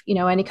of,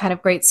 any kind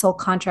of great soul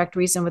contract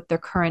reason with their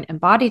current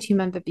embodied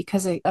human, but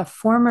because a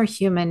former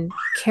human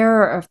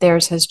carer of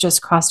theirs has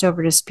just crossed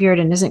over to spirit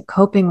and isn't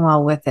coping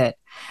well with it.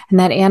 And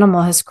that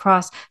animal has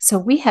crossed.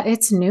 So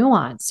it's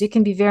nuanced. It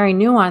can be very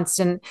nuanced.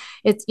 And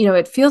it's,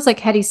 it feels like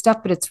heady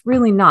stuff, but it's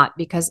really not,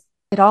 because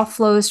it all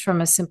flows from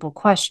a simple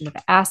question of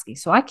asking.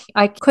 So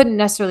I couldn't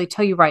necessarily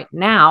tell you right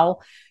now,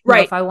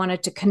 if I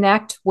wanted to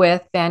connect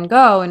with Van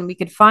Gogh and we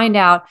could find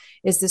out,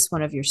 is this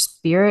one of your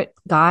spirit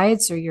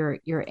guides or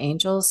your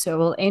angels?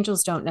 So,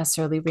 angels don't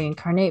necessarily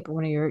reincarnate, but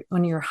one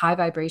of your high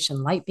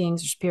vibration light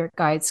beings or spirit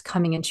guides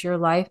coming into your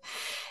life.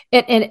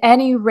 At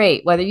any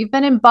rate, whether you've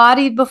been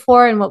embodied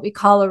before in what we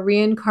call a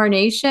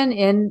reincarnation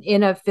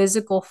in a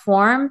physical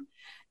form,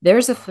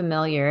 there's a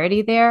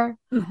familiarity there.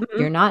 Mm-hmm.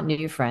 You're not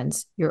new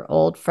friends. You're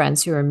old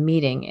friends who are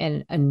meeting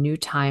in a new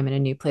time and a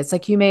new place.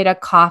 Like you made a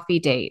coffee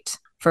date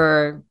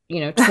for,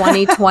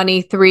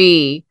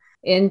 2023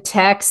 in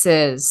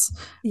Texas,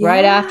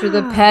 right after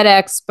the Pet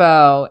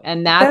Expo.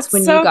 And that's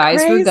when so you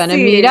guys were going to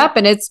meet up.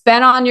 And it's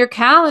been on your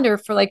calendar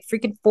for like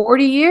freaking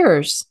 40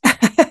 years.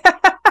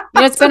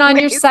 It's been on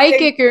your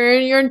psychic or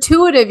your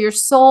intuitive, your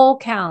soul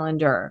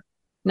calendar,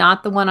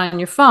 not the one on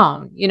your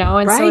phone,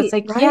 And so it's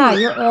like, yeah,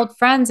 you're old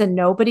friends and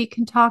nobody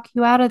can talk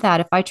you out of that.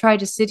 If I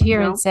tried to sit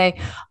here and say,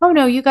 oh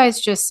no, you guys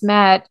just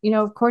met,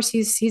 of course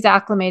he's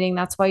acclimating.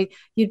 That's why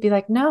you'd be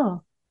like,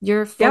 no,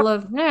 you're full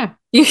of,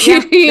 you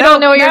don't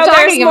know what you're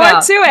talking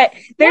about. There's more to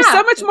it. There's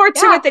so much more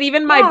to it that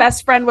even my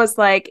best friend was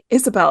like,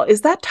 Isabel,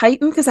 is that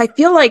Titan? Because I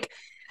feel like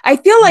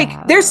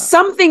there's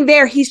something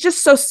there. He's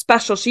just so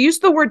special. She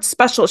used the word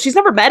special. She's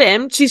never met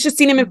him. She's just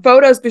seen him in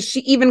photos, but she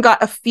even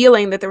got a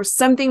feeling that there was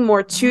something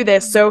more to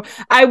this. So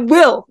I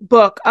will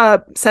book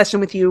a session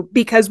with you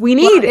because we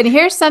need. And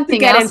here's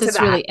something else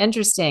that's really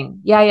interesting.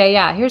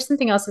 Yeah. Here's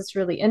something else that's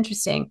really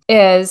interesting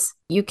is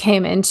you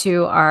came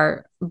into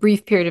our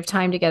brief period of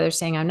time together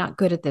saying, I'm not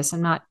good at this.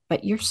 I'm not,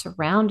 but you're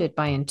surrounded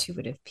by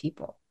intuitive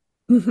people.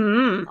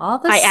 Mm-hmm. All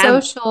the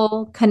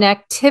social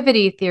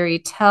connectivity theory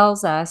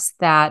tells us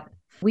that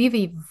we've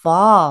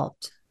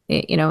evolved,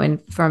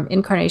 from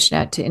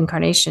incarnation to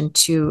incarnation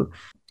to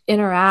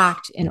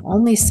interact in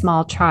only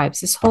small tribes.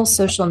 This whole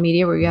social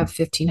media where you have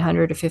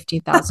 1,500 or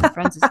 15,000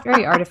 friends is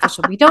very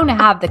artificial. We don't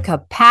have the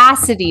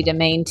capacity to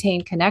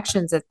maintain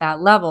connections at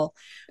that level.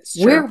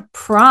 We're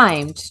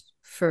primed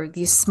for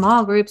these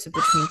small groups of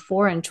between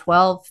 4 and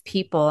 12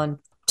 people, and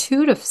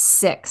 2 to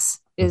 6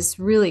 is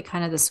really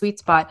kind of the sweet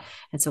spot.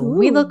 And so when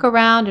we look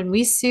around and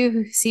we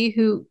see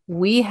who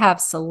we have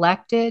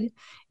selected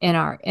in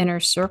our inner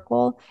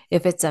circle,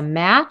 if it's a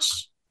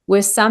match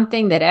with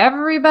something that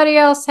everybody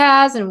else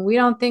has and we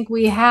don't think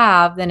we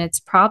have, then it's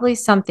probably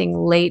something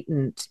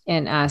latent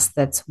in us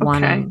that's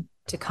wanting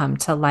to come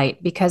to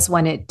light. Because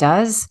when it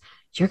does,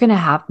 you're going to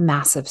have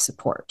massive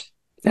support.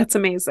 That's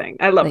amazing.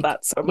 I love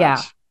that so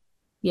much.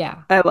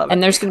 Yeah. I love it.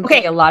 And there's going to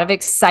be a lot of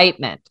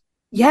excitement.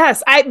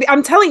 Yes.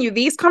 I'm telling you,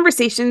 these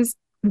conversations,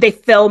 they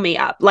fill me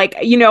up. Like,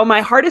 you know,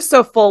 my heart is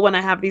so full when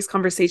I have these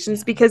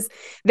conversations because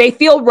they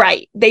feel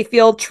right. They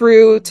feel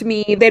true to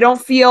me. They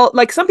don't feel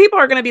like some people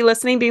are going to be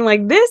listening being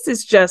like, this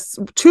is just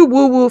too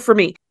woo-woo for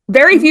me.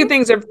 Very few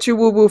things are too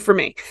woo-woo for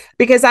me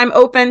because I'm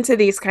open to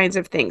these kinds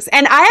of things.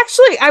 And I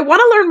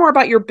want to learn more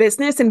about your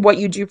business and what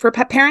you do for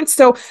pet parents.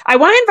 So I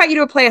want to invite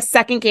you to play a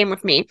second game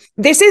with me.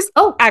 This is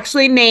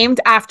actually named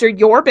after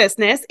your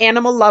business,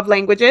 Animal Love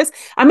Languages.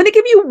 I'm going to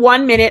give you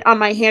 1 minute on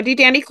my handy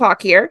dandy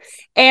clock here.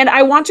 And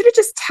I want you to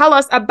just tell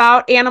us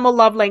about Animal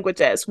Love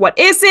Languages. What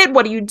is it?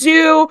 What do you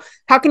do?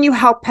 How can you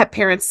help pet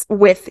parents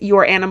with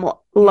your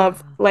Animal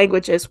Love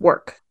Languages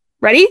work?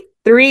 Ready?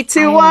 3,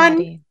 2, 1,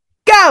 ready.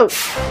 Go!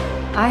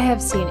 I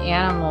have seen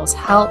animals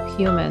help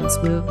humans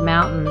move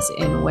mountains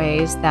in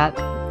ways that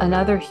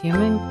another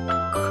human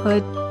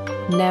could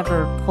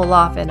never pull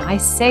off. And I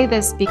say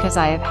this because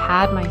I have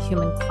had my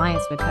human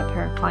clients, my pet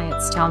parent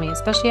clients tell me,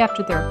 especially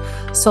after their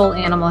soul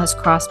animal has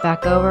crossed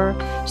back over,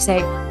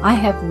 say, I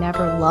have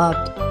never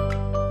loved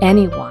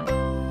anyone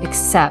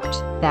except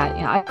that.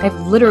 You know,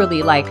 I've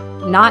literally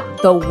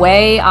not the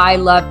way I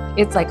love,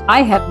 it's like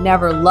I have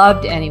never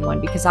loved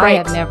anyone because I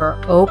have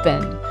never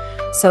opened.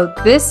 So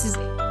this is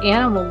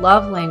Animal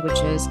Love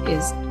Languages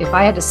is, if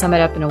I had to sum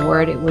it up in a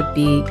word, it would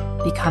be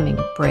becoming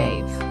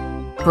brave.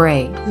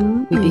 Brave.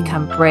 We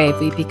become brave.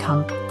 We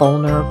become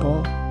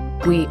vulnerable.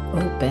 We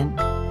open.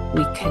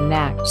 We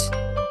connect.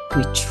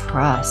 We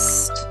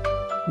trust.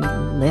 We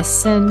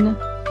listen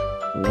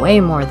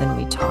way more than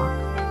we talk.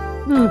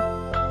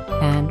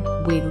 And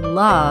we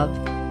love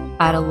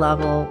at a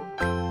level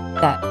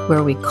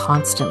where we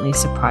constantly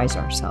surprise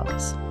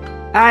ourselves.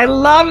 I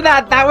love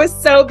that. That was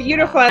so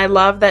beautiful. I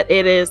love that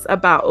it is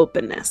about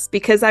openness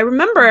because I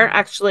remember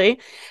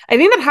actually, I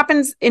think that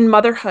happens in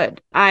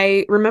motherhood.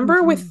 I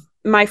remember with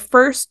my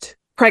first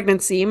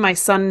pregnancy, my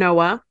son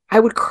Noah, I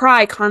would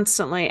cry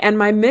constantly. And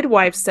my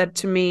midwife said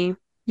to me,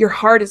 your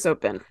heart is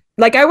open.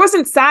 Like I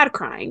wasn't sad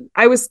crying.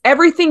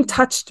 Everything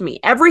touched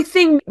me.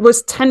 Everything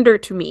was tender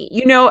to me.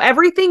 You know,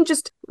 everything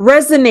just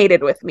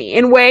resonated with me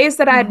in ways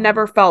that I had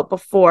never felt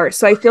before.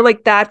 So I feel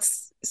like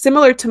that's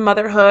similar to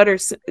motherhood or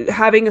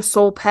having a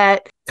soul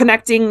pet,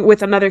 connecting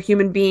with another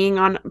human being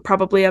on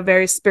probably a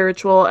very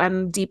spiritual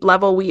and deep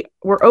level.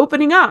 We're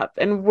opening up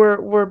and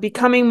we're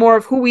becoming more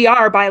of who we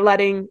are by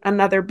letting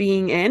another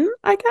being in,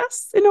 I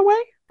guess, in a way.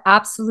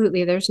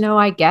 Absolutely. There's no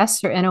I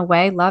guess or in a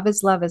way. Love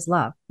is love is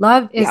love.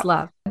 Love is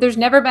love. There's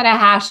never been a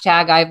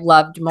hashtag I've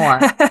loved more.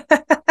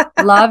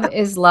 Love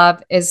is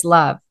love is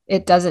love.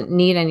 It doesn't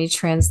need any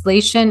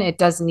translation. It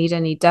doesn't need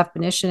any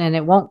definition, and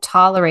it won't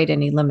tolerate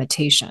any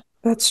limitation.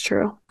 That's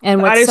true.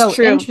 And what's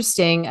so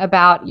interesting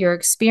about your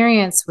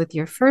experience with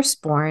your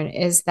firstborn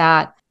is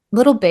that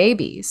little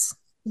babies,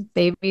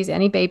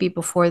 any baby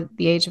before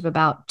the age of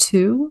about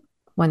 2,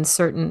 when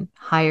certain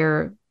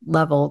higher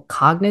level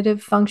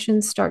cognitive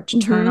functions start to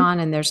turn on,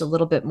 and there's a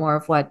little bit more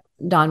of what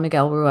Don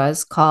Miguel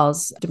Ruiz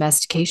calls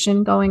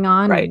domestication going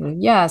on. Right.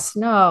 And yes,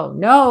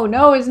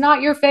 no is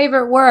not your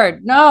favorite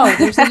word. No,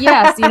 there's a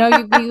yes. You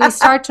know, you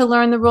start to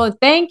learn the rule.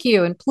 Thank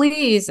you and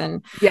please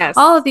and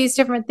all of these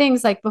different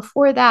things. Like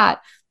before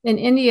that, in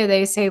India,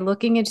 they say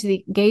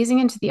gazing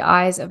into the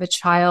eyes of a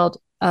child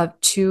of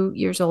 2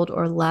 years old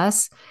or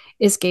less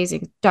is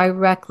gazing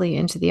directly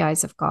into the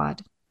eyes of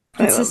God.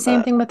 It's the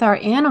same thing with our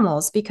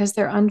animals because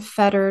they're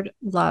unfettered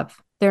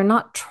love. They're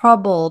not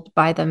troubled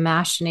by the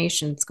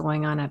machinations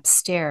going on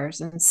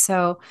upstairs. And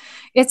so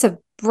it's a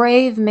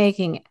brave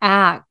making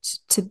act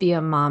to be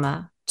a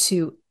mama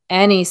to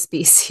any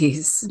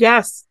species.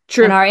 Yes,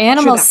 true. And our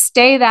animals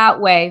stay that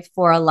way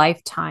for a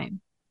lifetime.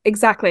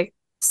 Exactly.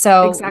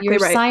 So you're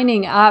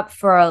signing up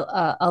for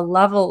a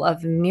level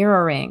of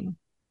mirroring.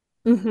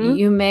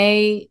 You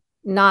may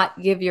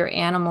not give your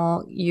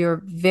animal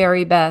your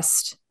very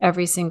best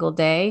every single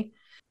day,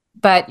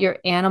 but your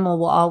animal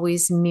will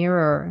always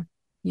mirror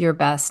your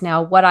best.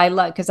 Now, what I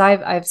love, because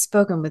I've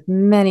spoken with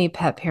many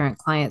pet parent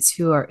clients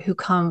who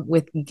come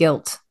with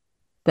guilt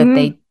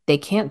that they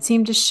can't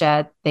seem to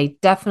shed. They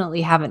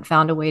definitely haven't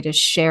found a way to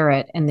share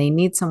it, and they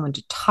need someone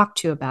to talk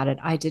to about it.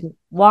 I didn't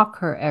walk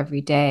her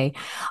every day.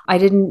 I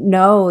didn't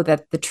know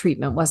that the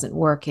treatment wasn't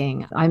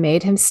working. I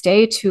made him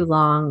stay too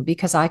long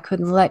because I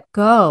couldn't let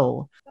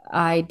go.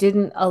 I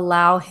didn't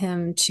allow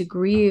him to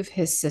grieve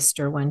his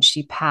sister when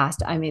she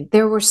passed. I mean,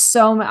 there were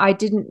so many, I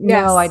didn't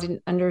know, I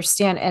didn't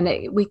understand.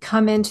 And we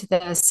come into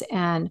this,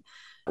 and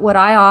what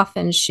I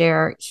often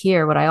share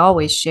here, what I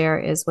always share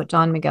is what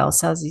Don Miguel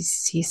says.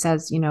 He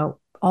says,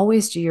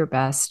 always do your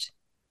best.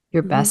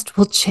 Your best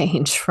will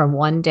change from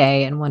one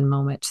day and one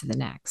moment to the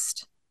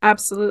next.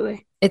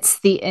 Absolutely. It's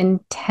the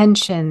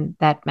intention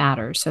that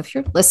matters. So if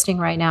you're listening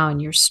right now and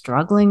you're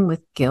struggling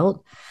with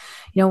guilt,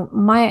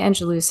 Maya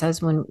Angelou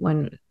says,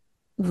 when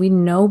we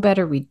know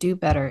better, we do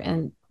better.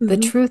 And the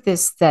truth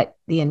is that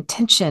the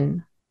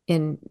intention,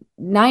 in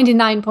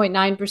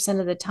 99.9%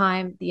 of the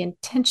time, the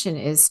intention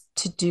is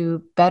to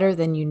do better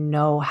than you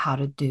know how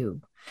to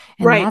do.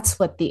 And that's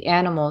what the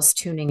animal is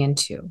tuning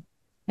into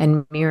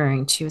and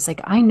mirroring to. It's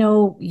like, I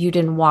know you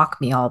didn't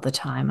walk me all the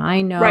time.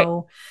 I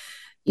know,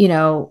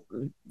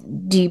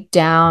 deep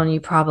down, you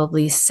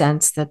probably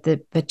sensed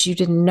but you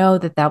didn't know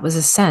that was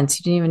a sense.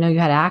 You didn't even know you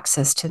had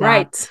access to that.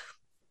 Right.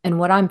 And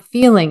what I'm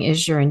feeling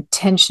is your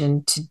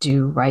intention to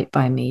do right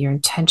by me, your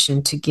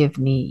intention to give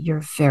me your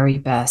very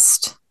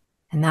best.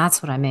 And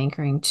that's what I'm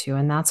anchoring to.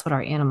 And that's what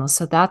our animals.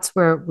 So that's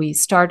where we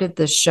started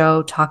the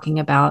show talking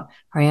about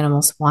our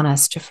animals want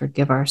us to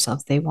forgive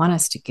ourselves. They want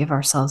us to give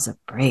ourselves a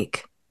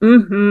break.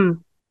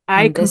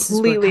 I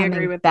completely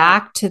agree with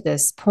back to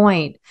this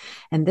point.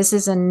 And this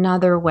is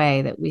another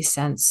way that we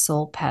sense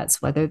soul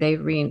pets, whether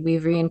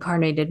we've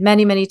reincarnated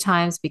many, many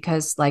times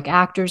because, like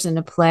actors in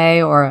a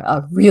play or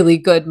a really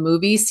good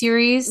movie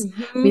series,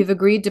 we've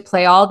agreed to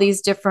play all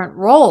these different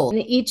roles.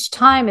 And each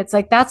time it's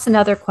like, that's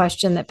another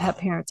question that pet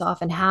parents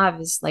often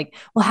have is like,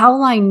 well, how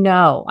will I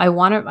know? I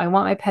want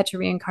my pet to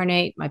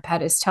reincarnate. My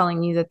pet is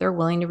telling you that they're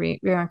willing to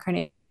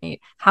reincarnate.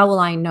 How will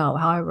I know?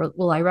 How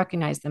will I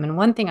recognize them? And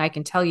one thing I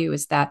can tell you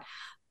is that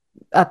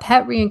a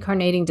pet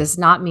reincarnating does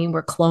not mean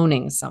we're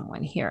cloning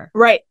someone here.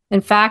 Right.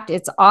 In fact,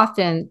 it's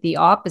often the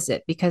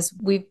opposite because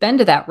we've been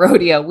to that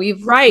rodeo.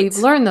 We've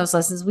learned those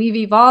lessons. We've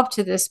evolved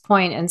to this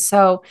point. And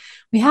so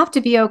we have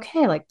to be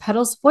okay. Like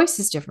Petal's voice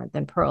is different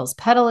than Pearl's.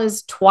 Petal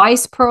is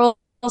twice Pearl's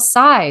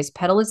size.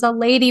 Petal is a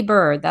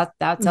ladybird.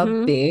 That's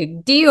a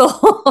big deal,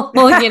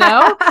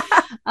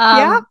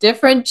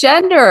 different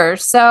gender.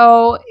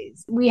 So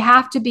we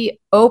have to be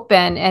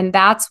open. And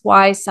that's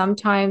why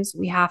sometimes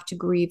we have to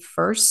grieve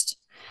first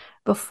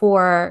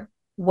before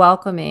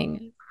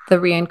welcoming the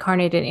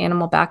reincarnated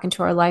animal back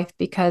into our life,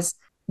 because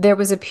there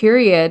was a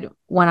period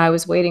when I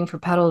was waiting for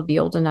Petal to be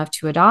old enough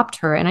to adopt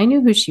her, and I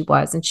knew who she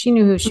was and she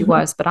knew who she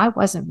was, but I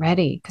wasn't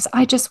ready because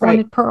I just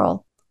wanted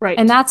Pearl. Right.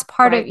 And that's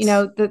part of,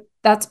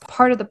 that's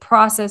part of the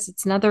process.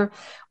 It's another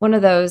one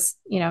of those,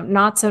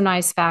 not so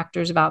nice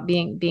factors about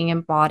being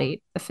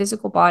embodied. The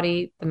physical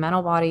body, the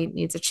mental body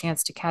needs a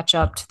chance to catch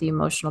up to the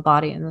emotional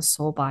body and the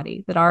soul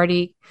body that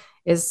already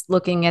is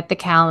looking at the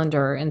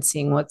calendar and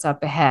seeing what's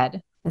up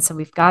ahead. And so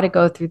we've got to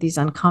go through these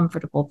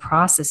uncomfortable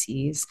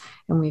processes,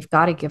 and we've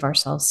got to give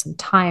ourselves some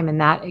time. And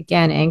that,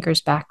 again,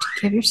 anchors back to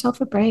give yourself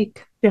a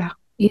break. Yeah.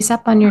 Ease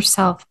up on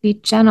yourself. Be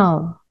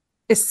gentle.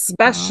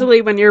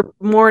 Especially when you're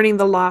mourning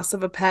the loss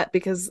of a pet,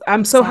 because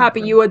I'm so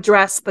happy you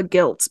address the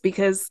guilt,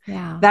 because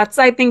that's,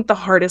 I think, the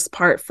hardest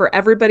part for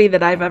everybody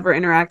that I've ever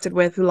interacted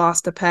with who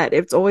lost a pet.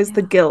 It's always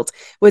the guilt.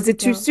 Was it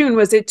too soon?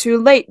 Was it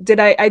too late?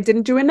 I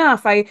didn't do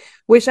enough? I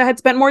wish I had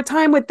spent more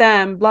time with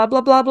them, blah, blah,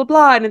 blah, blah,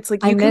 blah. And it's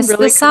like, I missed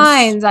the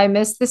signs. I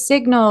missed the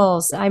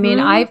signals. I mean,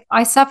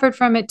 I suffered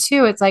from it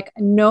too. It's like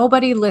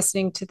nobody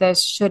listening to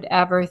this should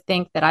ever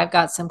think that I've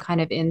got some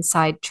kind of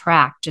inside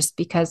track just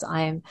because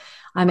I'm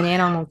an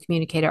animal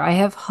communicator. I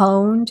have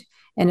honed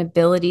an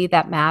ability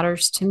that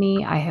matters to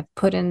me. I have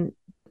put in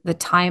the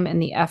time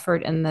and the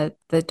effort and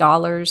the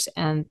dollars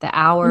and the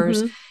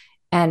hours.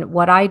 And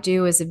what I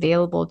do is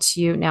available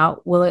to you.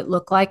 Now, will it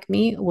look like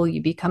me? Will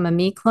you become a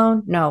me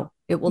clone? No,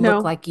 it will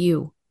look like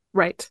you.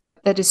 Right.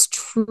 That is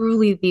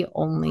truly the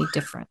only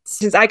difference.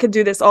 Because I could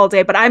do this all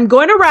day, but I'm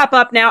going to wrap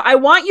up now. I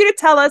want you to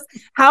tell us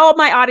how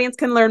my audience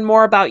can learn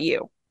more about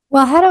you.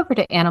 Well, head over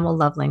to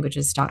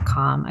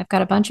animallovelanguages.com. I've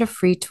got a bunch of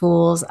free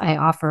tools. I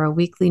offer a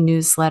weekly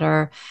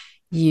newsletter.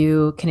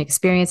 You can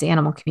experience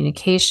animal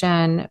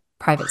communication,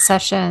 private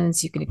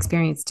sessions. You can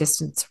experience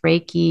distance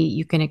Reiki.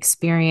 You can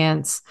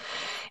experience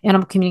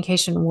animal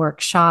communication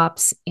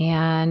workshops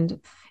and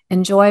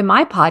enjoy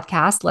my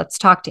podcast, Let's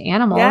Talk to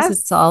Animals. Yes.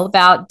 It's all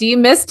about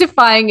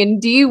demystifying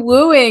and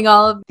de-wooing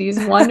all of these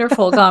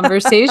wonderful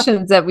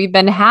conversations that we've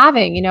been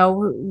having.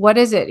 What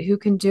is it? Who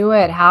can do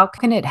it? How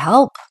can it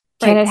help?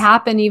 Can it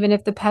happen even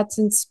if the pet's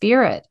in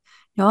spirit?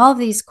 All of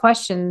these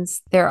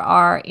questions, there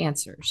are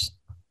answers.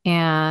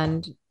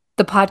 And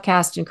the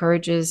podcast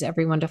encourages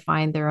everyone to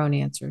find their own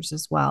answers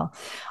as well.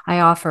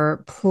 I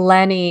offer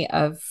plenty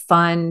of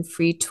fun,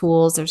 free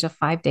tools. There's a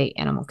 5-day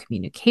animal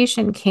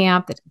communication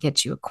camp that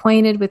gets you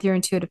acquainted with your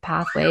intuitive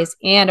pathways,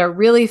 and a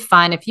really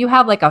fun, if you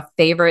have like a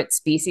favorite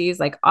species,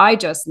 like I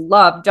just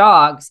love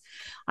dogs,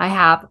 I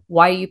have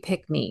Why Do You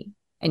Pick Me?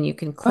 And you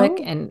can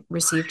click and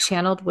receive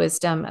channeled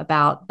wisdom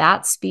about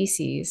that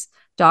species.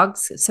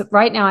 Dogs. So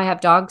right now I have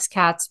dogs,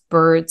 cats,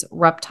 birds,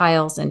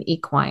 reptiles, and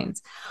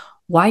equines.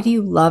 why do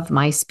you love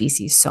my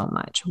species so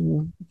much?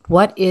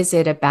 What is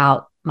it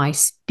about my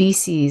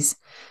species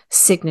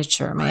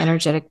signature, my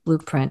energetic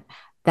blueprint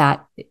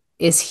that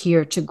is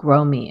here to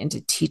grow me and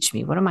to teach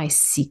me? What am I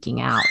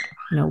seeking out?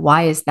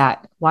 Why is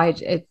that?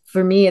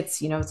 For me,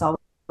 it's, it's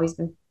always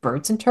been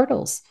birds and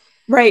turtles.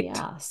 Right.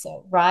 Yeah.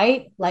 So,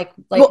 right. Like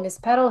Miss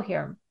Petal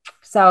here.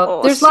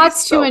 So there's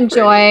lots to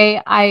enjoy.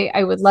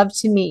 I would love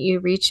to meet you.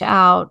 Reach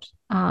out,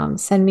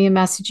 send me a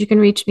message. You can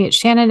reach me at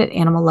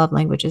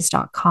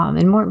Shannon@animallovelanguages.com.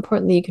 And more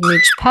importantly, you can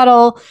reach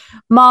Petal,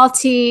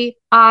 Malty,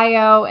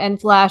 Io,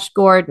 and Flash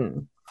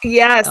Gordon.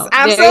 Yes,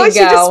 absolutely. She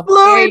just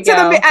flew into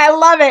the. I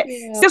love it.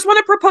 Yeah. Just want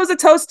to propose a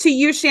toast to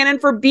you, Shannon,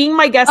 for being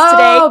my guest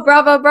today. Oh,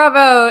 bravo,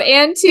 bravo.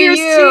 And to you.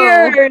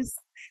 Cheers.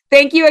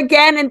 Thank you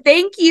again. And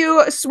thank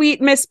you, sweet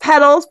Miss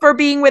Petal, for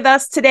being with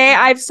us today.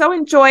 I've so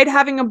enjoyed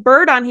having a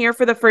bird on here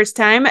for the first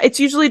time. It's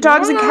usually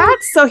dogs and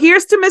cats. So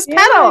here's to Miss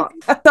Petal.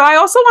 So I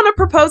also want to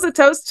propose a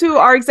toast to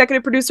our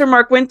executive producer,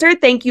 Mark Winter.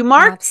 Thank you,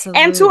 Mark.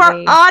 Absolutely. And to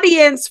our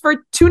audience for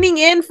tuning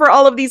in for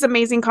all of these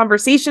amazing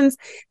conversations.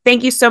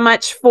 Thank you so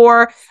much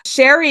for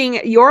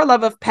sharing your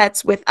love of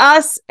pets with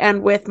us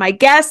and with my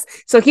guests.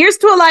 So here's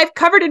to a life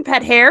covered in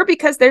pet hair,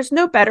 because there's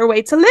no better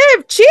way to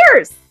live.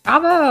 Cheers.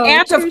 Bravo.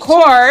 And cheers, of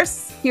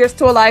course, here's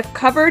to a life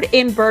covered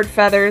in bird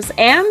feathers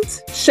and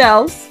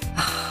shells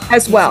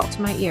as well.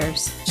 To my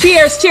ears.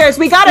 Cheers, cheers.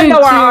 We got to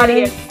know our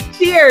audience.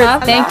 Cheers.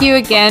 Thank you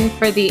again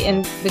for the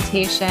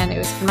invitation. It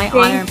was my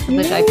honor and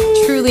privilege. I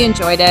truly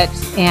enjoyed it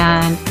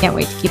and can't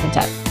wait to keep in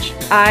touch.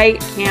 I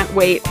can't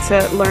wait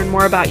to learn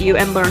more about you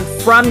and learn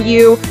from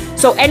you.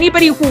 So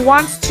anybody who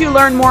wants to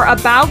learn more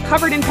about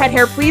Covered in Pet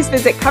Hair, please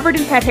visit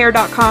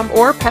coveredinpethair.com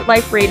or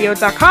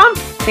petliferadio.com.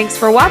 Thanks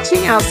for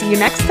watching. I'll see you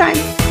next time.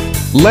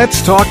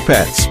 Let's Talk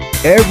Pets,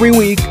 every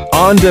week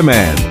on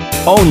demand,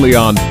 only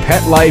on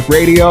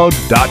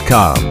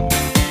PetLifeRadio.com.